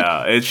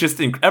 Yeah, it's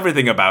just...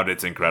 everything about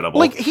it's incredible.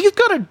 Like, he's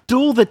gonna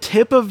duel the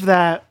tip of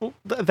that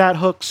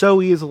hook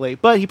so easily.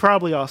 But he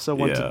probably also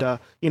wants it to,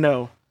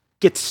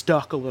 get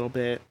stuck a little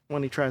bit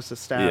when he tries to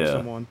stab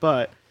someone.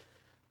 But,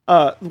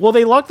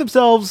 they lock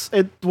themselves...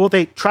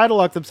 they try to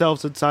lock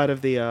themselves inside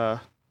of the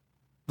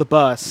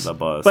bus. The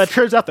bus. But it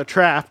turns out they're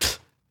trapped.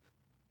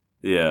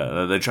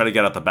 Yeah, they try to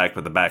get out the back,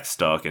 but the back's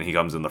stuck, and he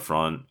comes in the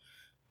front.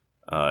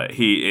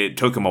 It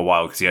took him a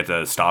while because he had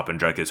to stop and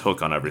drag his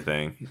hook on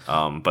everything.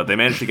 But they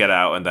managed to get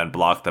out and then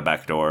block the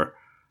back door.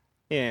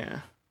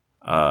 Yeah.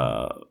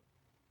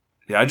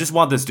 I just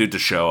want this dude to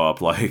show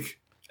up, like,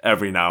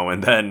 every now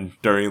and then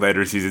during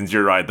later seasons.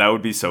 You're right, that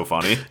would be so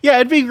funny. Yeah,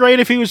 it'd be great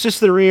if he was just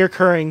the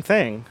reoccurring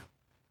thing.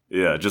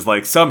 Yeah, just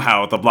like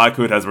somehow the Black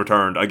Hood has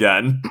returned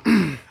again.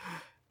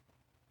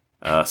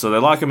 So they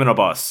lock him in a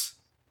bus.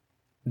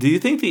 Do you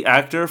think the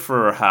actor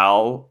for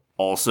Hal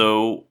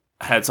also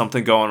had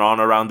something going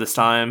on around this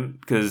time?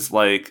 Because,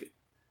 like,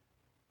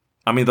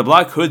 I mean, the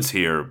Black Hood's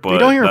here, but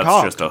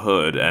that's just a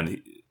hood,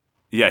 and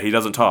he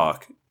doesn't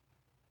talk.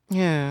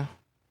 Yeah,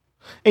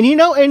 and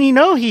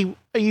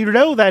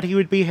that he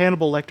would be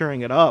Hannibal Lectering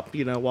it up,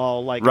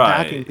 while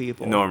attacking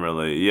people.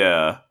 Normally,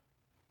 yeah.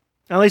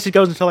 At least he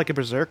goes into like a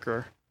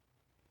berserker.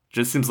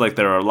 Just seems like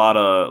there are a lot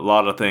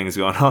of things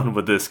going on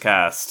with this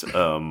cast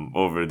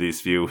over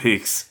these few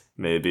weeks.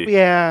 Maybe.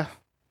 Yeah.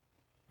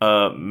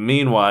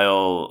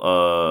 Meanwhile,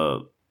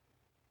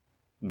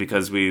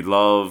 because we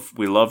love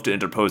to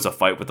interpose a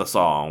fight with a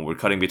song, we're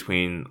cutting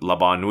between La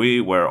Bonne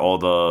Nuit, where all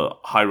the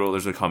high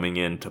rollers are coming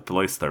in to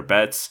place their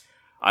bets.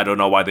 I don't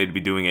know why they'd be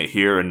doing it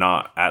here and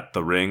not at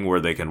the ring where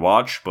they can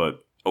watch,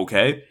 but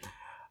okay.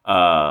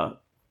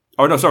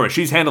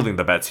 She's handling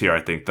the bets here,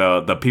 I think.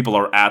 The people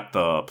are at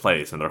the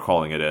place and they're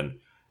calling it in,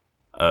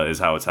 is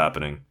how it's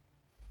happening.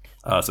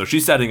 So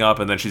she's setting up,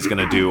 and then she's going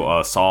to do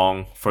a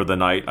song for the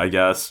night, I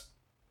guess.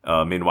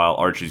 Meanwhile,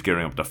 Archie's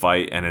gearing up to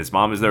fight, and his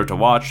mom is there to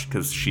watch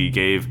because she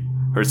gave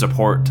her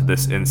support to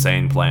this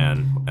insane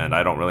plan, and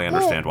I don't really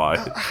understand why.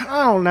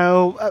 I don't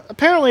know.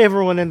 Apparently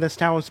everyone in this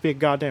town wants to be a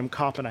goddamn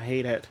cop, and I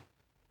hate it.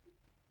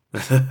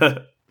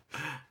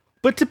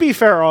 But to be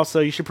fair, also,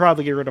 you should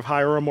probably get rid of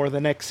Hiram, or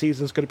the next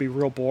season's going to be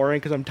real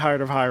boring, because I'm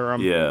tired of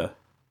Hiram. Yeah.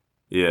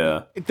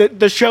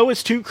 The show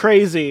is too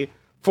crazy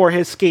for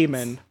his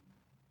scheming.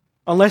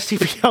 Unless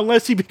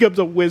he becomes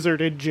a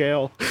wizard in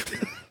jail.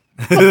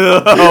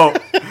 Oh,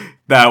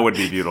 that would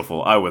be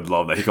beautiful. I would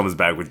love that. He comes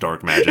back with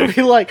dark magic.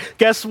 Be like,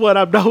 guess what?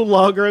 I'm no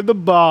longer in the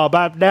mob.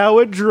 I'm now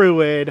a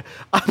druid.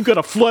 I'm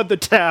gonna flood the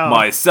town.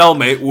 My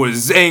cellmate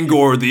was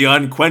Zangor the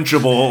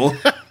Unquenchable.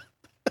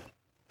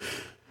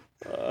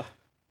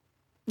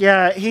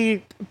 Yeah,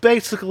 he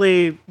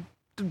basically...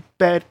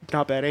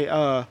 not Betty.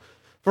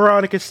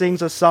 Veronica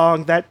sings a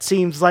song that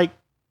seems like...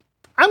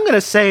 I'm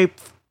gonna say...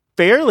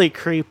 fairly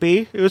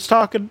creepy. It was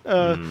talking,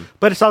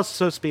 but it's also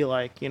supposed to be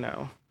like,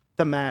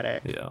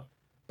 thematic. Yeah.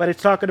 But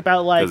it's talking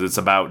about like... because it's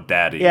about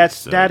daddy. Yeah, it's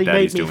so daddy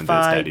made me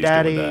fine.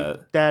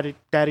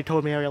 Daddy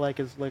told me how he like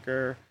his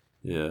liquor.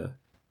 Yeah.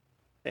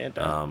 And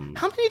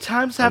how many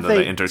times have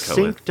they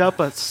synced up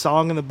a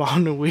song in the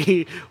Bonne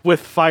Nuit with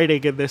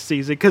fighting in this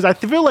season? Because I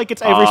feel like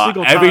it's every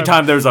single time. Every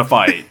time there's a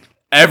fight.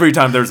 Every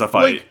time there's a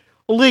fight.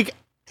 Like,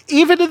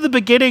 even in the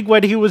beginning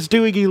when he was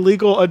doing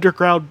illegal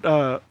underground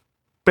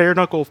bare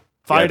knuckle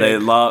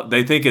fighting. Yeah,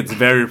 they think it's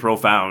very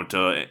profound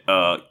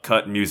to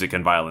cut music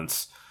and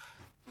violence.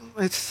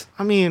 It's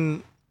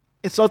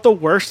not the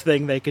worst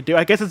thing they could do.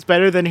 I guess it's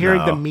better than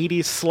hearing the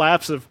meaty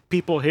slaps of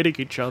people hitting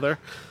each other.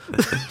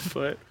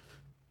 But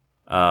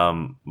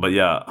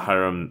yeah,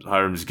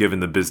 Hiram's given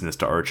the business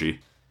to Archie.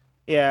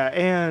 Yeah,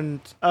 and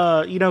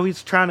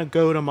he's trying to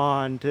goad him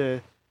on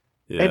to,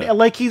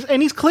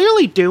 and he's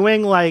clearly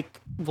doing like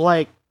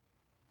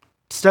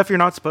stuff you're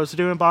not supposed to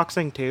do in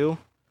boxing too.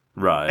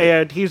 Right.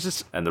 And he's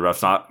just... and the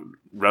ref's not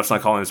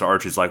calling this to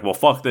Archie's like, well,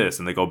 fuck this,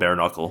 and they go bare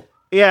knuckle.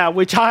 Yeah,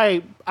 which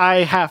I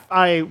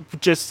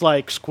just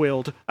like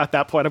squealed at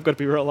that point. I'm gonna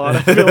be real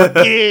honest. I feel like,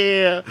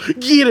 yeah,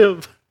 get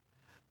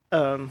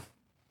him.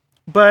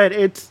 But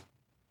it's...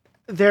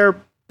 they're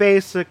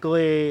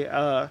basically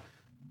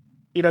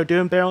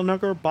doing bare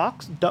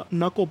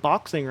knuckle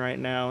boxing right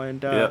now,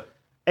 and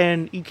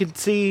and you can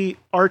see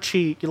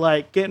Archie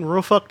like getting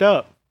real fucked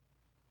up.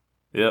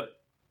 Yep.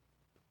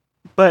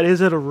 But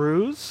is it a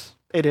ruse?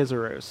 It is a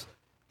ruse.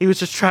 He was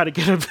just trying to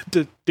get him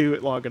to do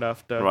it long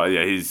enough to... Right,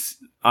 yeah,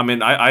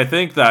 I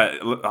think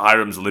that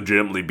Hiram's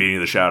legitimately beating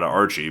the shit out of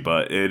Archie,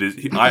 but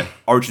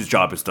Archie's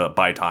job is to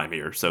buy time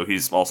here, so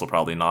he's also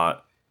probably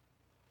not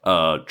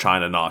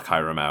trying to knock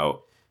Hiram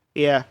out.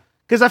 Yeah,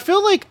 because I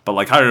feel like... But,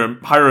 like,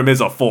 Hiram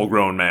is a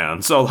full-grown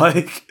man, so,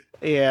 like...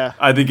 Yeah.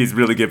 I think he's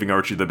really giving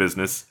Archie the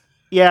business.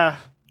 Yeah,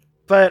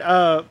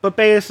 but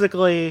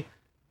basically,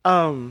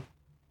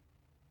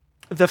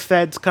 the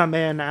feds come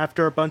in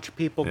after a bunch of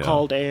people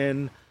called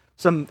in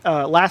some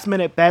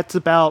last-minute bets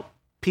about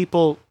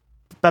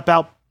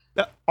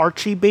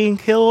Archie being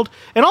killed.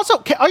 And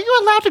also, are you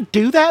allowed to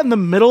do that in the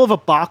middle of a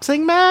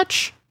boxing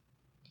match?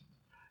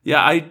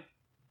 Yeah,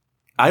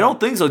 I don't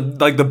think so.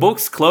 Like, the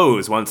books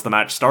close once the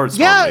match starts.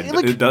 Yeah,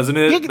 doesn't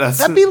it? Yeah,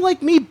 that'd be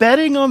like me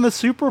betting on the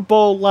Super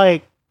Bowl,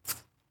 at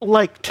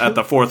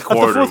the fourth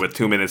quarter with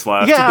 2 minutes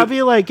left. Yeah, I'd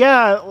be like,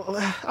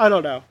 I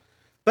don't know.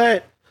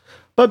 But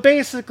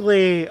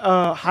basically,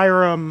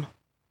 Hiram,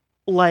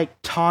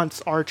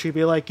 taunts Archie,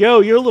 be like,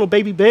 yo, you're a little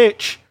baby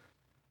bitch.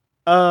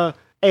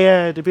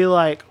 And to be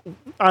like,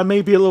 I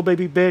may be a little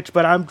baby bitch,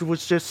 but I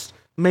was just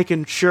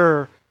making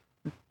sure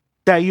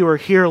that you were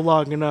here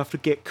long enough to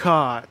get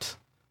caught.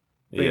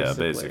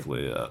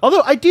 Basically, yeah.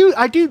 Although I do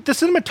the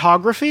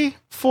cinematography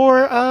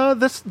for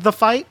the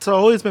fights have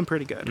always been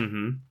pretty good.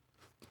 Mm-hmm.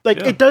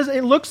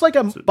 It looks like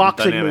a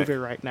boxing movie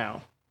right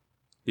now.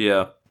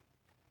 Yeah.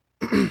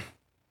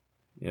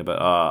 Yeah, but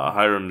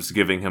Hiram's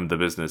giving him the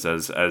business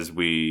as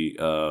we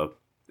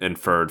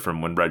inferred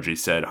from when Reggie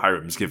said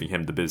Hiram's giving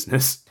him the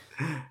business.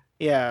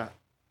 Yeah.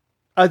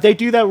 They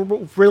do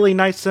that really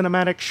nice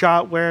cinematic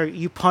shot where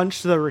you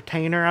punch the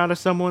retainer out of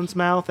someone's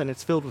mouth and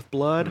it's filled with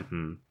blood.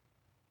 Mm-hmm.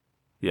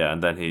 Yeah,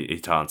 and then he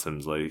taunts him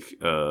like,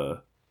 oh,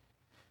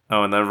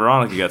 and then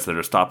Veronica gets there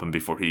to stop him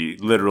before he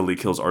literally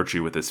kills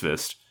Archie with his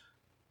fist.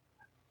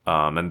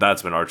 And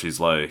that's when Archie's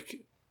like,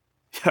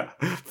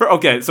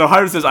 okay, so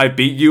Hiram says, I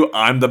beat you,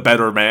 I'm the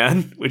better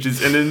man, which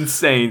is an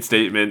insane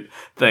statement.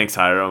 Thanks,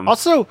 Hiram.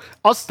 Also,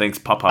 thanks,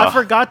 Papa. I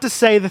forgot to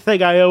say the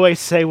thing I always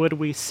say when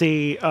we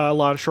see a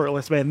lot of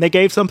shortlist men. They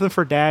gave something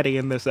for Daddy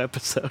in this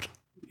episode.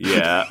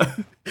 Yeah.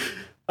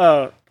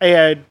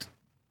 And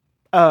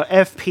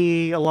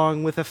FP,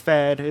 along with the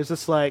Fed, is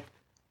just like,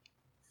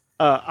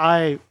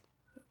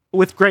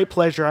 with great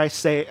pleasure, I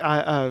say,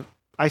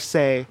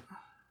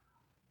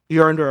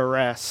 you're under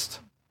arrest.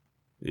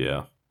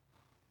 Yeah.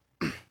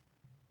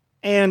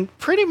 And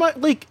pretty much,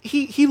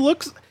 he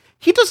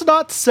does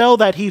not sell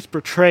that he's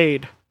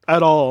betrayed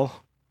at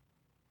all.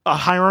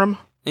 Hiram?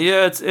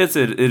 Yeah, it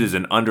is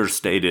an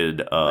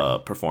understated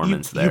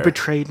performance there. You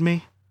betrayed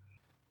me?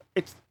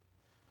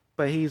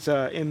 But he's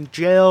in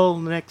jail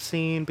the next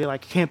scene, be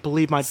like, can't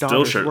believe my daughter's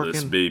still shirtless,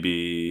 working.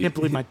 Baby. Can't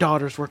believe my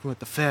daughter's working with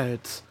the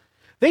feds.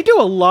 They do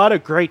a lot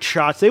of great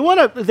shots. They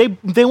want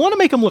to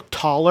make him look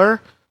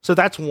taller, so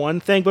that's one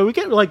thing. But we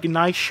get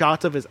nice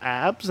shots of his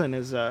abs and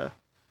his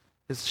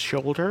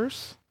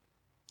shoulders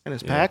and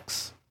his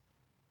pecs.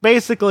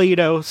 Basically,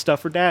 stuff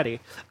for Daddy.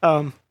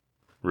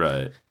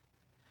 Right.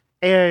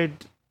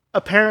 And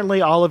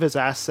apparently, all of his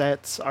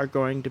assets are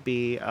going to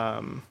be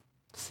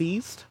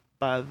seized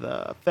by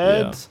the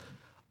feds.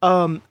 Yeah.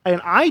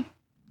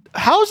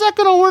 How is that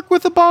going to work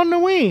with the Bon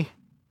Nuit?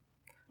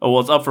 Oh,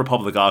 well, it's up for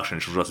public auction.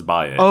 She'll just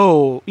buy it.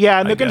 Oh, yeah,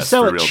 and they're going to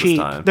sell it cheap.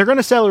 They're going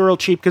to sell it real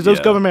cheap because those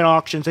government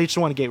auctions, they just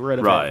want to get rid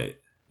of it. Right.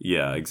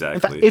 Yeah, exactly.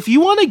 In fact, if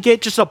you want to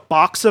get just a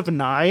box of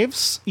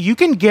knives, you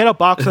can get a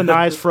box of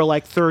knives for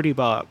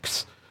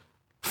 $30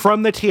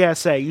 from the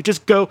TSA. You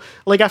just go,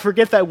 I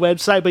forget that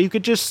website, but you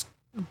could just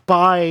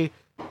buy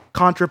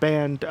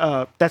contraband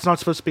that's not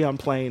supposed to be on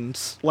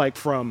planes.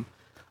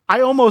 I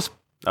almost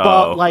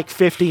bought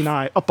 50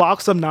 knives, a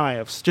box of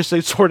knives, just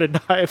assorted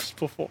knives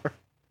before.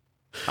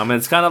 I mean,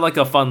 it's kind of like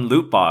a fun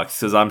loot box,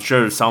 because I'm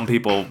sure some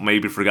people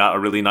maybe forgot a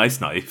really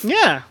nice knife.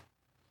 Yeah.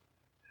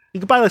 You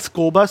could buy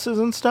school buses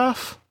and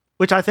stuff,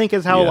 which I think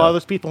is how a lot of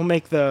those people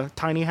make the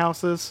tiny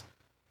houses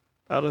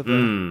out of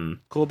the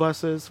school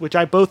buses, which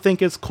I both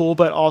think is cool,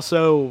 but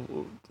also,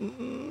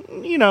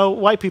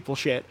 white people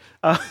shit.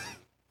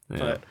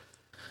 Anyway,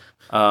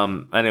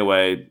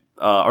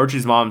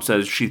 Archie's mom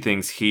says she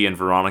thinks he and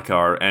Veronica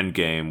are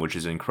endgame, which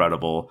is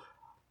incredible.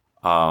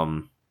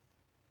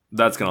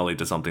 That's going to lead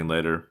to something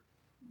later.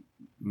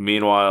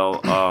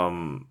 Meanwhile,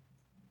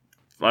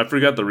 I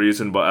forget the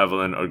reason, but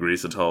Evelyn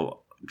agrees to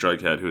tell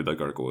Jughead who the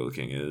Gargoyle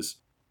King is.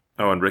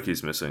 Oh, and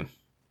Ricky's missing.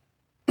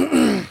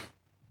 I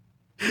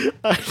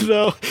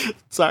know.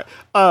 Sorry.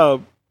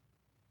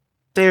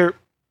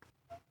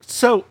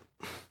 So,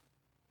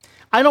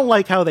 I don't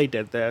like how they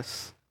did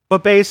this.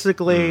 But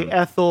basically,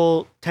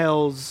 Ethel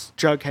tells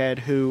Jughead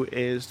who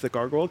is the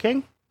Gargoyle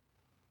King.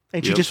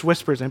 And she just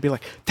whispers and be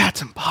like,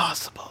 that's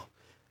impossible.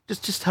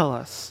 Just tell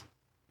us.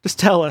 Just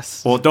tell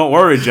us. Well, don't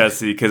worry,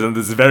 Jesse, because in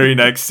this very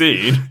next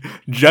scene,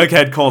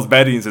 Jughead calls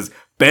Betty and says,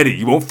 Betty,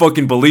 you won't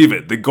fucking believe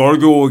it. The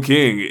Gargoyle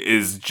King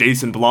is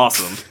Jason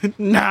Blossom.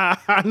 Nah,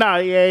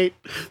 he ain't.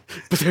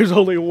 But there's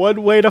only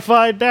one way to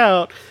find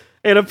out.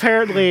 And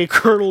apparently,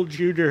 Colonel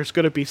Jr. is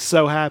going to be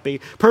so happy.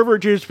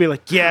 Pervert Jr. be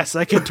like, yes,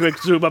 I can twig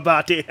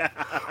Zubabati.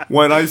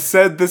 When I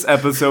said this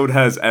episode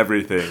has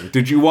everything,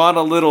 did you want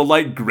a little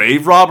light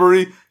grave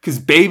robbery? Because,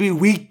 baby,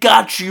 we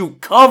got you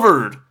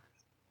covered.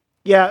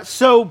 Yeah,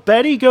 so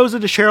Betty goes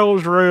into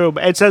Cheryl's room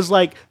and says,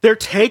 like, they're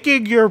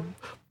taking your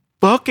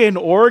fucking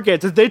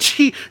organs. And then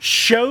she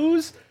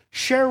shows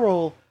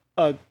Cheryl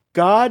a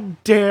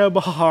goddamn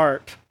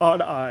heart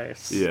on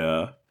ice.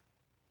 Yeah.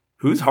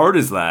 Whose heart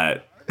is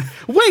that?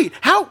 Wait.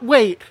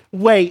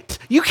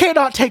 You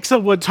cannot take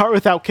someone's heart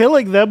without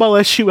killing them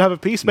unless you have a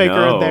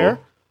peacemaker in there.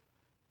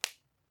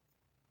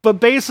 But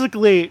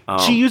basically,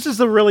 she uses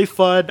the really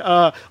fun,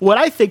 what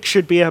I think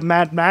should be a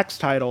Mad Max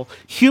title,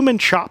 Human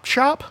Chop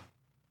Shop.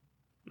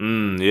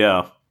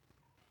 Yeah.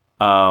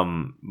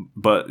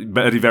 But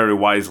Betty very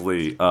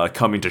wisely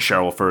coming to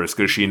Cheryl first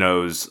because she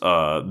knows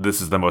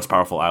this is the most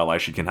powerful ally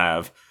she can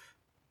have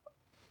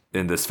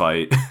in this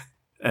fight.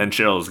 And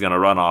Cheryl's gonna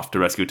run off to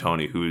rescue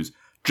Tony, who's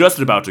just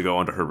about to go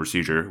under her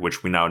procedure,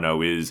 which we now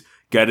know is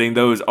getting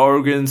those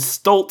organs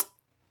stolt.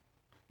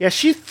 Yeah,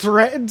 she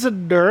threatens a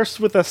nurse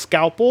with a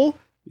scalpel.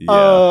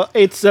 Yeah.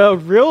 It's a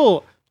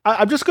real...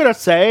 I'm just gonna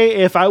say,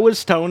 if I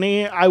was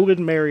Tony, I would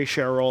marry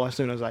Cheryl as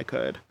soon as I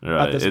could.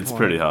 Right, it's point.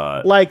 Pretty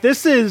hot. Like,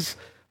 this is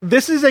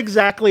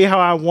exactly how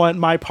I want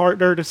my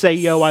partner to say,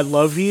 yo, I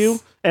love you,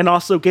 and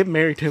also get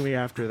married to me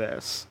after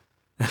this.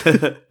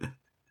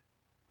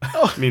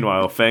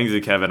 Meanwhile, Fangs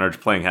and Kevin are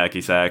playing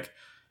hacky sack.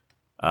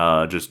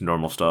 Just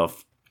normal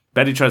stuff.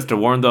 Betty tries to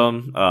warn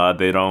them.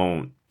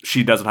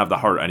 She doesn't have the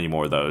heart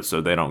anymore, though, so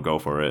they don't go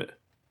for it.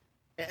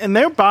 And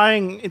they're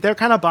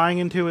kind of buying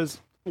into his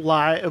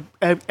lie,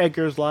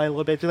 Edgar's lie a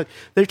little bit.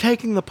 They're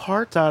taking the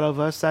parts out of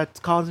us that's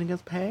causing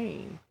us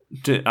pain.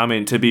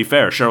 To be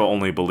fair, Cheryl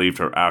only believed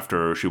her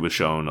after she was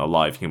shown a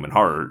live human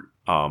heart.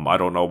 I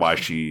don't know why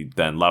she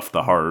then left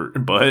the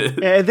heart,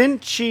 but... Yeah, and then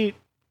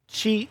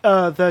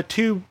the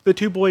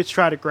two boys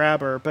try to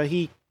grab her, but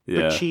she,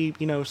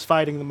 is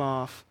fighting them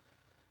off.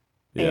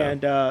 Yeah.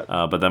 And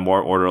but then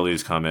more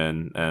orderlies come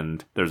in,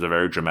 and there's a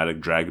very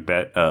dramatic drag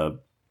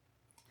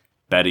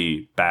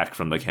Betty back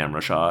from the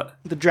camera shot.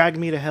 The drag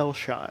me to hell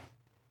shot.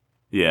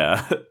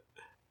 Yeah.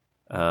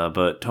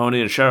 But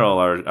Tony and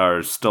Cheryl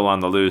are still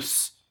on the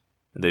loose.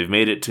 They've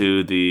made it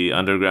to the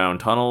underground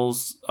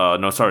tunnels.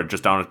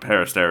 Just down a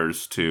pair of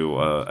stairs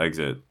to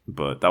exit,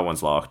 but that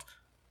one's locked.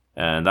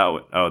 And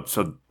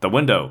so the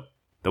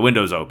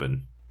window's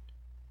open.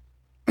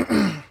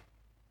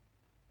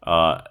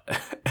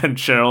 And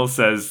Cheryl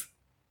says,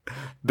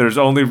 "There's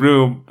only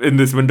room in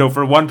this window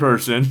for one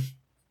person.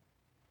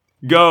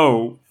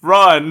 Go,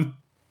 run!"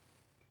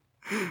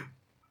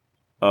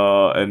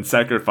 And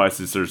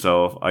sacrifices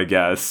herself, I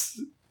guess.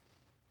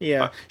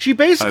 Yeah, she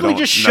basically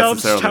just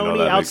shoves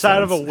Tony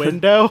outside of a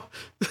window,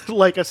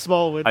 like a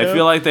small window. I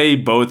feel like they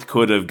both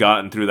could have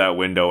gotten through that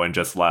window and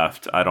just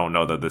left. I don't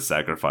know that the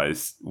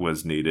sacrifice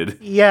was needed.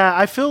 Yeah,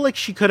 I feel like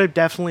she could have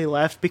definitely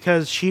left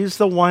because she's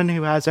the one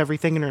who has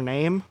everything in her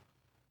name.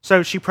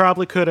 So she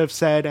probably could have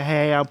said,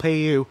 "Hey, I'll pay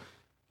you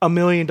 $1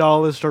 million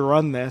to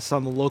run this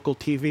on the local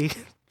TV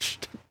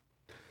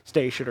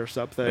station or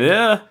something."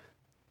 Yeah.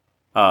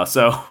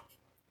 So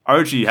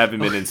Archie, having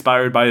been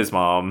inspired by his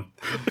mom,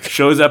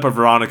 shows up at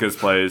Veronica's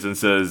place and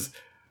says,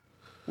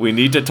 "We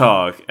need to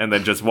talk," and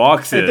then just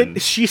walks in. And then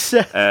she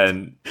said,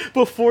 and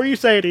before you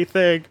say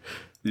anything...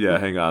 Yeah,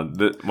 hang on.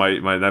 My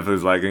Netflix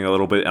is lagging a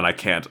little bit, and I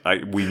can't. I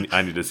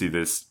need to see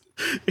this.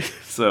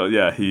 So,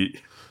 yeah, he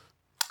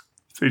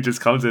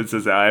just comes in and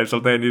says, "I have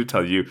something I need to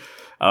tell you."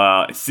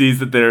 Sees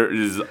that there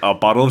is a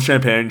bottle of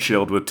champagne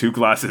chilled with 2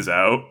 glasses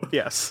out.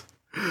 Yes.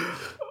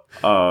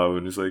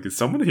 And he's like, "Is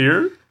someone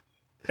here?"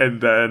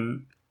 And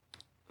then...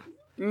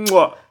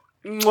 Mwah,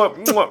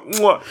 mwah, mwah,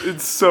 mwah.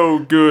 It's so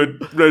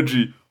good.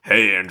 Reggie.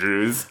 "Hey,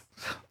 Andrews."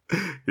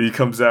 He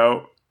comes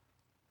out.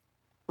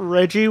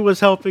 Reggie was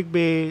helping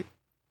me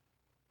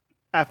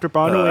after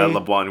Bonnie,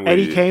 and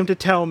he came to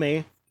tell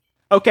me.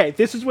 Okay,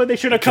 this is when they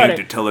should have cut it.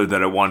 To tell her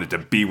that I wanted to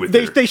be with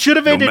her. They should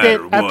have ended it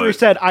after he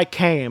said, "I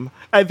came,"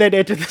 and then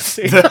ended the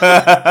scene.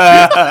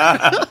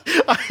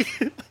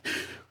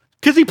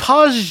 Because he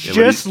paused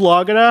just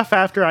long enough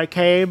after "I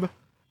came."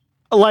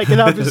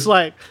 And I'm just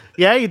like,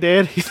 yeah, he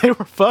did. They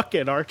were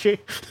fucking, Archie.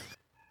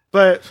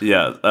 But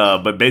yeah,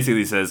 but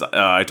basically says,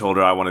 "I told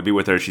her I want to be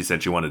with her. She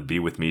said she wanted to be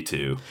with me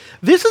too."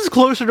 This is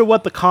closer to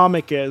what the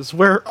comic is,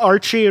 where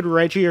Archie and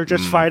Reggie are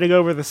just fighting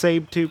over the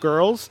same 2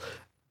 girls.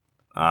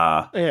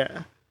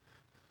 Yeah.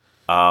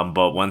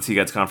 But once he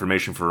gets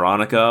confirmation for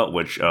Veronica,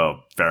 which,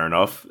 fair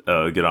enough,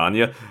 good on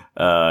you,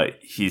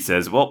 he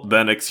says, "Well,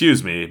 then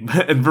excuse me."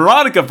 And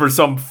Veronica, for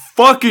some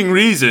fucking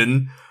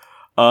reason,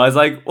 is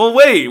like, "Well,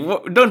 wait,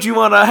 don't you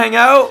want to hang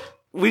out?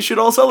 We should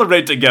all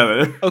celebrate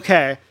together."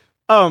 Okay.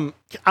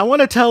 I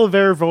want to tell a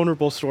very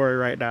vulnerable story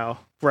right now,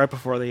 right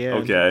before the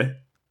end. Okay.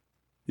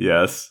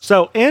 Yes.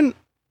 So, in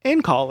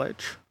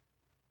college,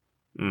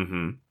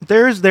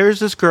 there's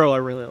this girl I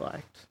really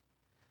liked.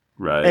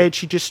 Right. and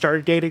she just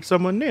started dating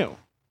someone new.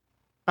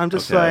 I'm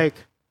just Okay. like,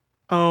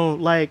 oh,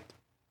 like,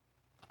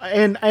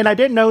 and I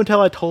didn't know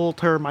until I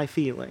told her my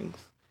feelings.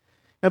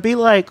 I'd be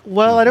like,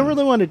 well, I don't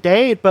really want to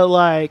date, but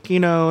like, you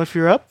know, if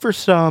you're up for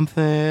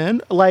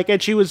something, like,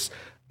 and she was,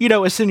 you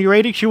know,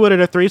 insinuating she wanted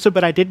a threesome,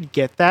 but I didn't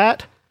get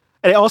that.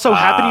 And it also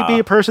happened to be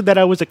a person that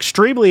I was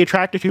extremely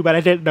attracted to, but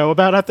I didn't know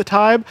about at the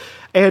time.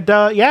 And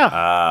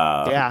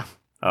yeah.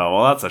 Oh,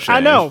 well, that's a shame. I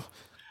know.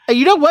 And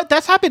you know what?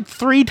 That's happened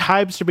 3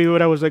 times to me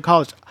when I was in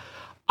college.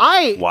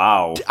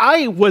 Wow.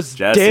 I was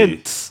Jesse.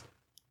 dense.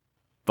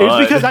 It was But-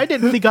 because I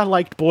didn't think I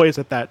liked boys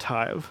at that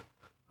time.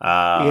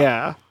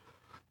 Yeah.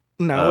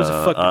 No, it was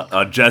a fucking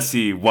a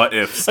Jesse what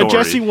if story.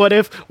 Jesse. What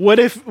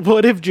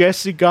if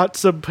Jesse got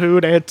some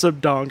poon and some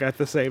dong at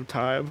the same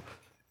time?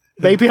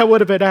 Maybe I would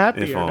have been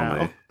happier If now.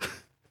 only.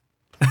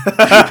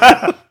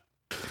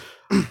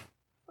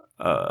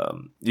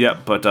 Yeah,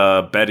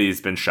 but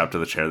Betty's been strapped to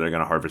the chair. They're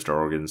gonna harvest her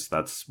organs.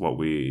 That's what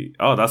we.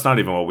 Oh, that's not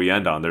even what we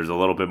end on. There's a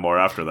little bit more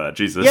after that.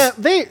 Jesus. Yeah,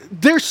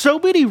 there's so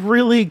many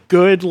really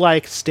good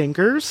like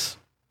stinkers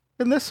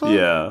in this one.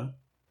 Yeah.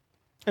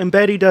 And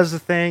Betty does the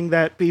thing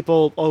that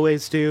people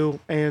always do,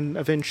 and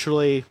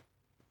eventually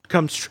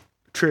comes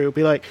true.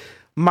 Be like,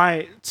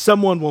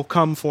 someone will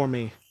come for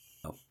me.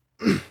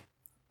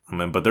 I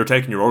mean, but they're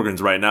taking your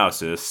organs right now,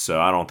 sis.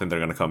 So I don't think they're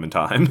gonna come in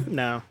time.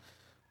 No.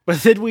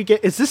 But did we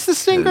get? Is this the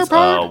stinker Is,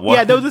 part? what-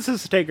 Yeah, no, this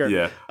is the stinker.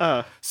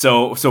 Yeah.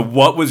 So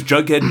what was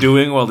Jughead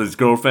doing while his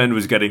girlfriend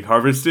was getting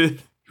harvested?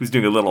 He was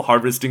doing a little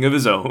harvesting of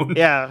his own.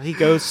 Yeah, he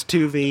goes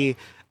to the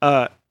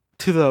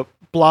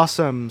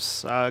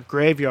Blossoms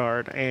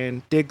graveyard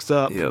and digs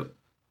up Yep.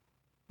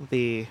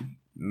 the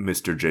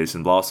Mr.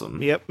 Jason Blossom.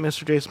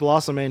 Mr. Jason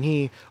Blossom, and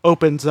he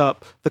opens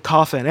up the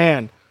coffin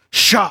and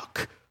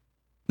shock,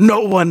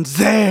 no one's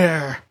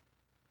there.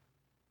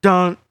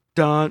 Dun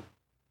dun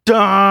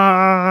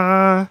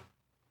dun.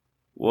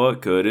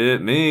 What could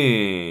it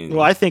mean?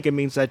 Well, I think it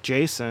means that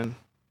Jason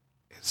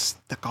is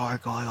the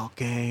Gargoyle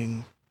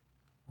Gang.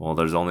 Well,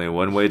 there's only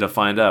one way to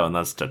find out, and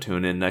that's to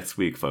tune in next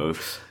week,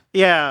 folks.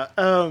 Yeah.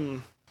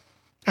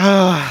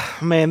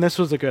 Man, this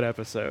was a good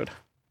episode.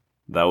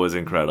 That was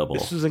incredible.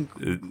 This was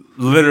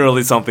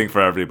Literally something for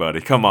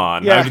everybody. Come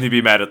on. Yeah. How can you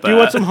be mad at that? Do you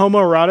want some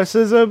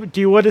homoeroticism? Do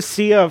you want to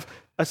see a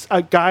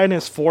guy in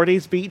his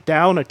 40s beat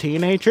down a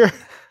teenager?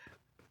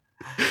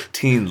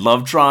 teen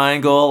love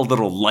triangle, a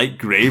little light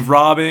grave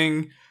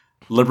robbing,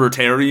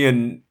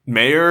 libertarian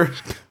mayor?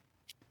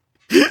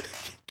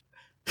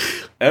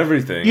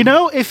 Everything. You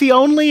know, if he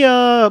only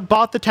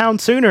bought the town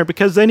sooner,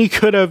 because then he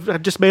could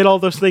have just made all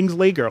those things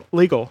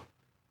legal.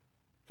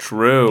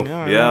 True.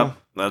 Yeah, Yeah. yeah.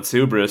 That's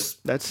hubris.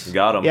 That's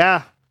Got him.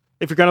 Yeah.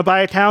 If you're gonna buy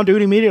a town, do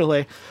it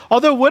immediately.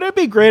 Although, would it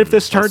be great if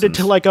this turned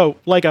into like a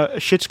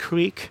Schitt's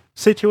Creek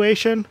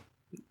situation?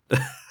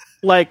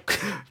 Like,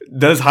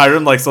 Does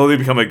Hiram like slowly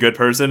become a good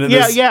person in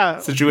this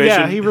situation?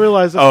 Yeah, he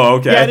realizes. Oh,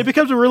 okay. Yeah, and it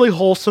becomes a really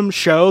wholesome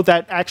show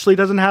that actually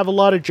doesn't have a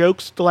lot of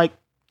jokes to like,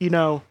 you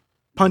know,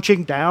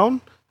 punching down,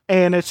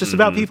 and it's just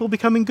about people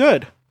becoming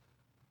good.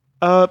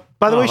 By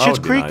the way, that Schitt's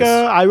would be Creek, nice.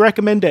 I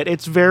recommend it.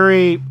 It's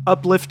very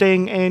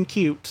uplifting and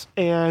cute,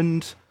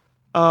 and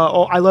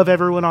I love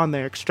everyone on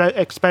there,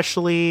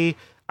 especially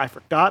I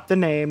forgot the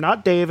name,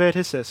 not David,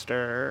 his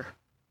sister,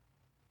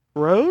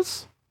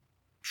 Rose.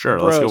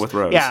 Sure, let's go with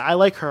Rose. Yeah, I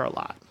like her a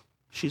lot.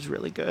 She's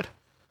really good.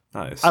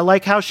 Nice. I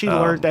like how she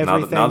learned now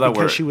everything that we're-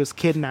 because she was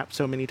kidnapped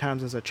so many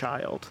times as a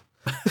child.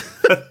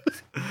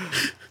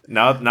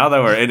 Now that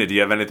we're in it, do you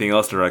have anything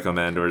else to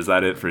recommend, or is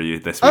that it for you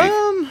this week?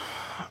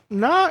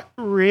 Not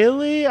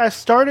really. I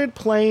started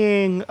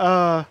playing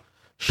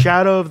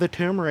Shadow of the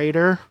Tomb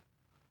Raider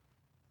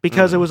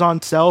because it was on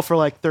sale for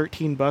like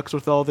 $13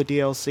 with all the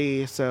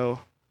DLC. So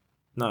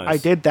Nice. I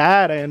did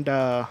that, and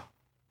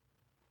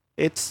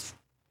it's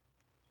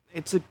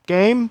a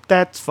game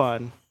that's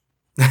fun.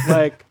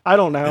 Like, I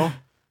don't know.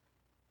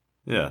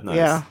 Yeah, nice.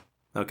 Yeah.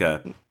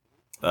 Okay.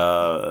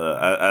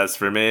 As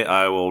for me,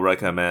 I will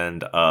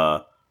recommend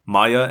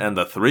Maya and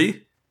the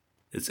Three.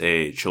 It's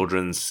a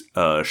children's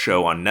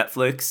show on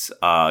Netflix,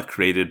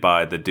 created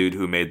by the dude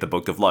who made The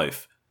Book of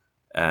Life.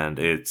 And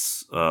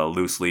it's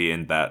loosely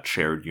in that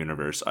shared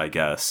universe, I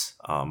guess.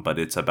 But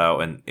it's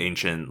about an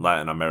ancient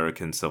Latin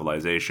American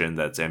civilization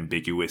that's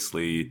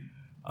ambiguously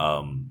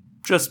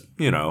just,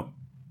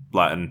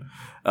 Latin.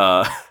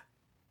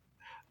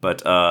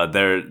 But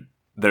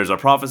there's a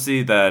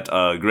prophecy that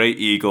a great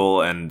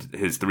eagle and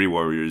his 3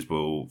 warriors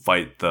will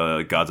fight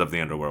the gods of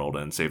the underworld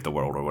and save the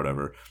world or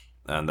whatever.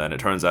 And then it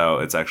turns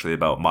out it's actually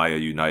about Maya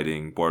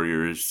uniting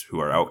warriors who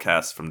are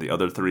outcasts from the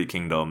other 3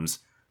 kingdoms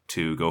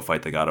to go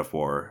fight the god of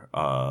war.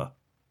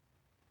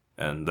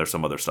 And there's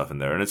some other stuff in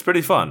there. And it's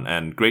pretty fun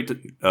and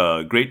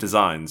great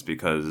designs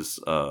because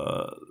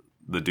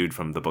the dude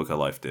from The Book of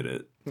Life did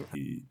it.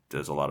 He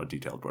does a lot of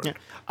detailed work. Yeah.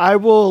 I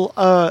will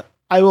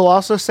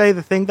also say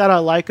the thing that I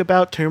like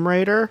about Tomb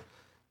Raider,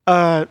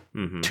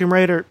 Tomb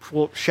Raider,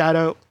 well,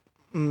 Shadow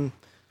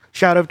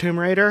of Tomb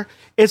Raider,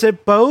 is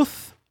it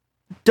both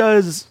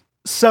does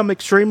some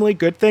extremely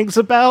good things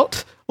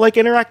about like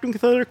interacting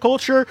with other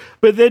culture,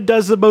 but then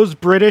does the most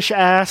British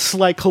ass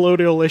like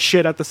colonialist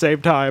shit at the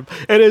same time.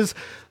 It is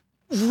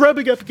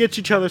rubbing up against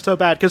each other so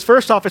bad, because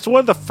first off, it's one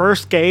of the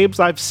first games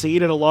I've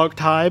seen in a long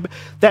time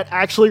that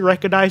actually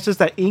recognizes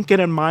that Incan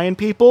and Mayan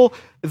people,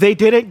 they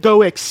didn't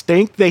go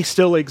extinct, they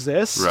still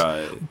exist.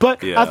 Right.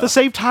 But at the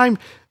same time,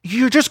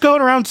 you're just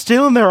going around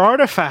stealing their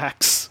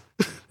artifacts.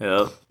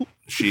 Yeah.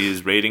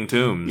 She's raiding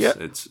tombs. Yeah.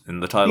 It's in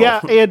the title. Yeah,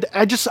 and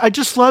I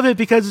just love it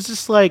because it's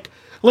just like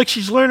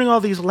she's learning all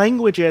these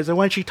languages, and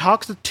when she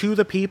talks to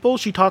the people,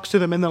 she talks to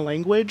them in the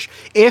language.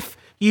 If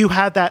you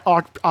had that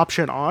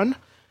option on,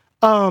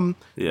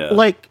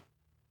 like,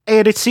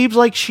 and it seems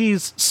like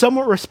she's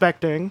somewhat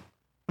respecting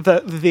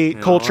the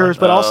cultures,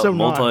 but also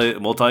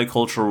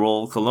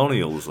multicultural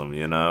colonialism.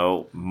 You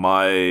know,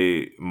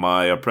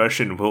 my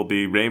oppression will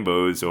be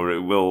rainbows, or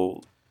it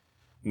will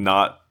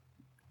not.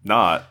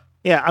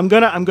 Yeah, I'm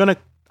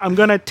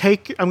gonna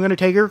take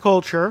your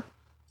culture.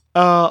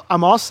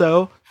 I'm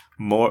also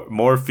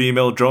more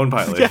female drone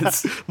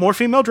pilots. Yeah, more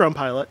female drone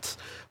pilots.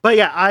 But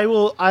yeah, I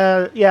will.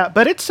 Yeah,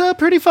 but it's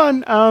pretty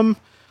fun.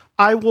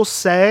 I will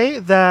say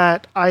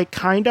that I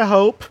kind of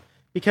hope,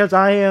 because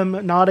I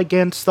am not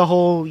against the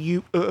whole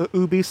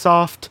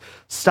Ubisoft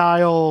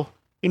style,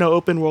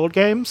 open world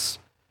games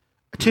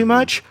too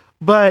much,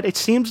 but it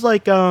seems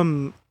like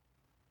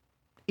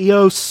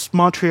EOS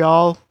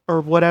Montreal,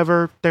 or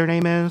whatever their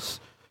name is,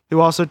 who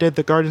also did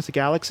the Guardians of the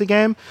Galaxy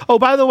game. Oh,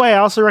 by the way, I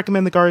also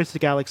recommend the Guardians of the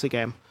Galaxy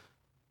game.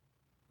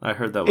 I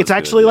heard that was it's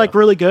actually like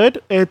really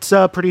good. It's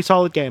a pretty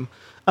solid game.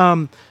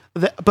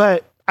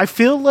 But I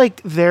feel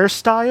like their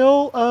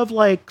style of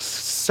like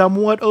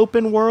somewhat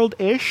open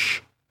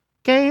world-ish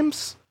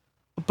games,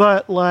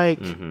 but like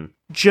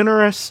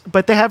generous,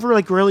 but they have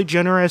like really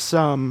generous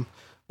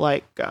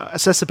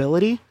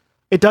accessibility.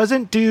 It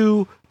doesn't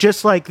do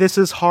just like this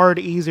is hard,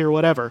 easy, or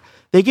whatever.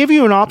 They give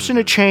you an option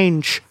to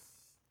change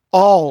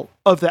all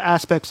of the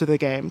aspects of the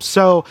game.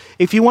 So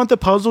if you want the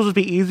puzzles to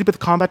be easy but the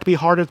combat to be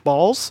hard as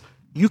balls,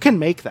 you can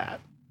make that.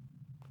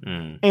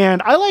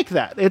 And I like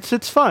that.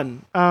 It's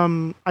fun.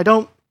 I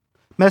don't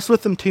mess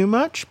with them too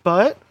much,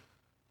 but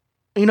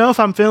if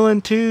I'm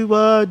feeling too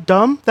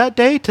dumb that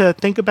day to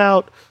think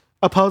about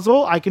a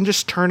puzzle, I can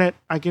just turn it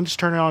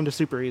on to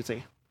super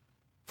easy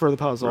for the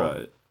puzzle.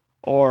 Right.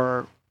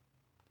 Or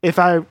if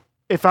I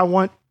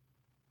want,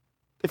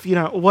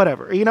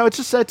 whatever,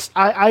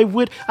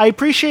 I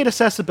appreciate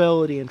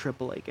accessibility in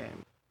AAA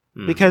games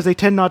because they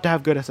tend not to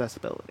have good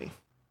accessibility.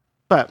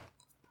 But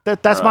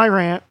that's my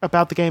rant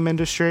about the game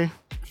industry.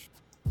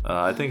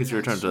 I think it's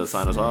your turn to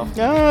sign us off.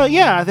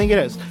 Yeah, I think it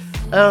is.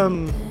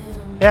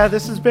 Yeah,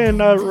 this has been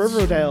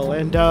Riverdale,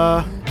 and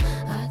I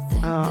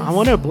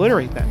want to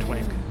obliterate that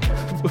twink.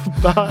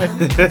 Bye.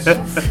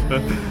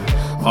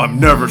 I'm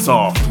never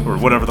soft, or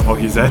whatever the fuck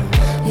he said.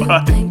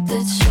 Bye.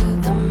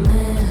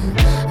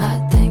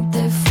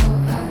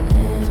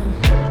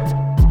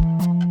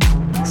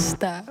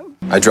 Stop.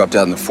 I dropped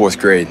out in the 4th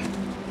grade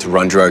to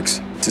run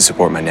drugs to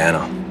support my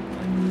nana.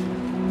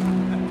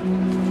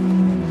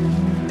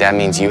 That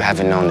means you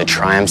haven't known the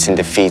triumphs and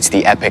defeats,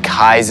 the epic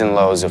highs and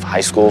lows of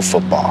high school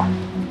football.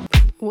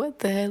 What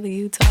the hell are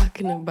you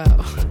talking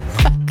about?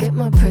 Get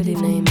my pretty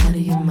name out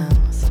of your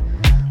mouth.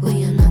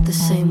 We are not the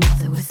same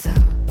with or without.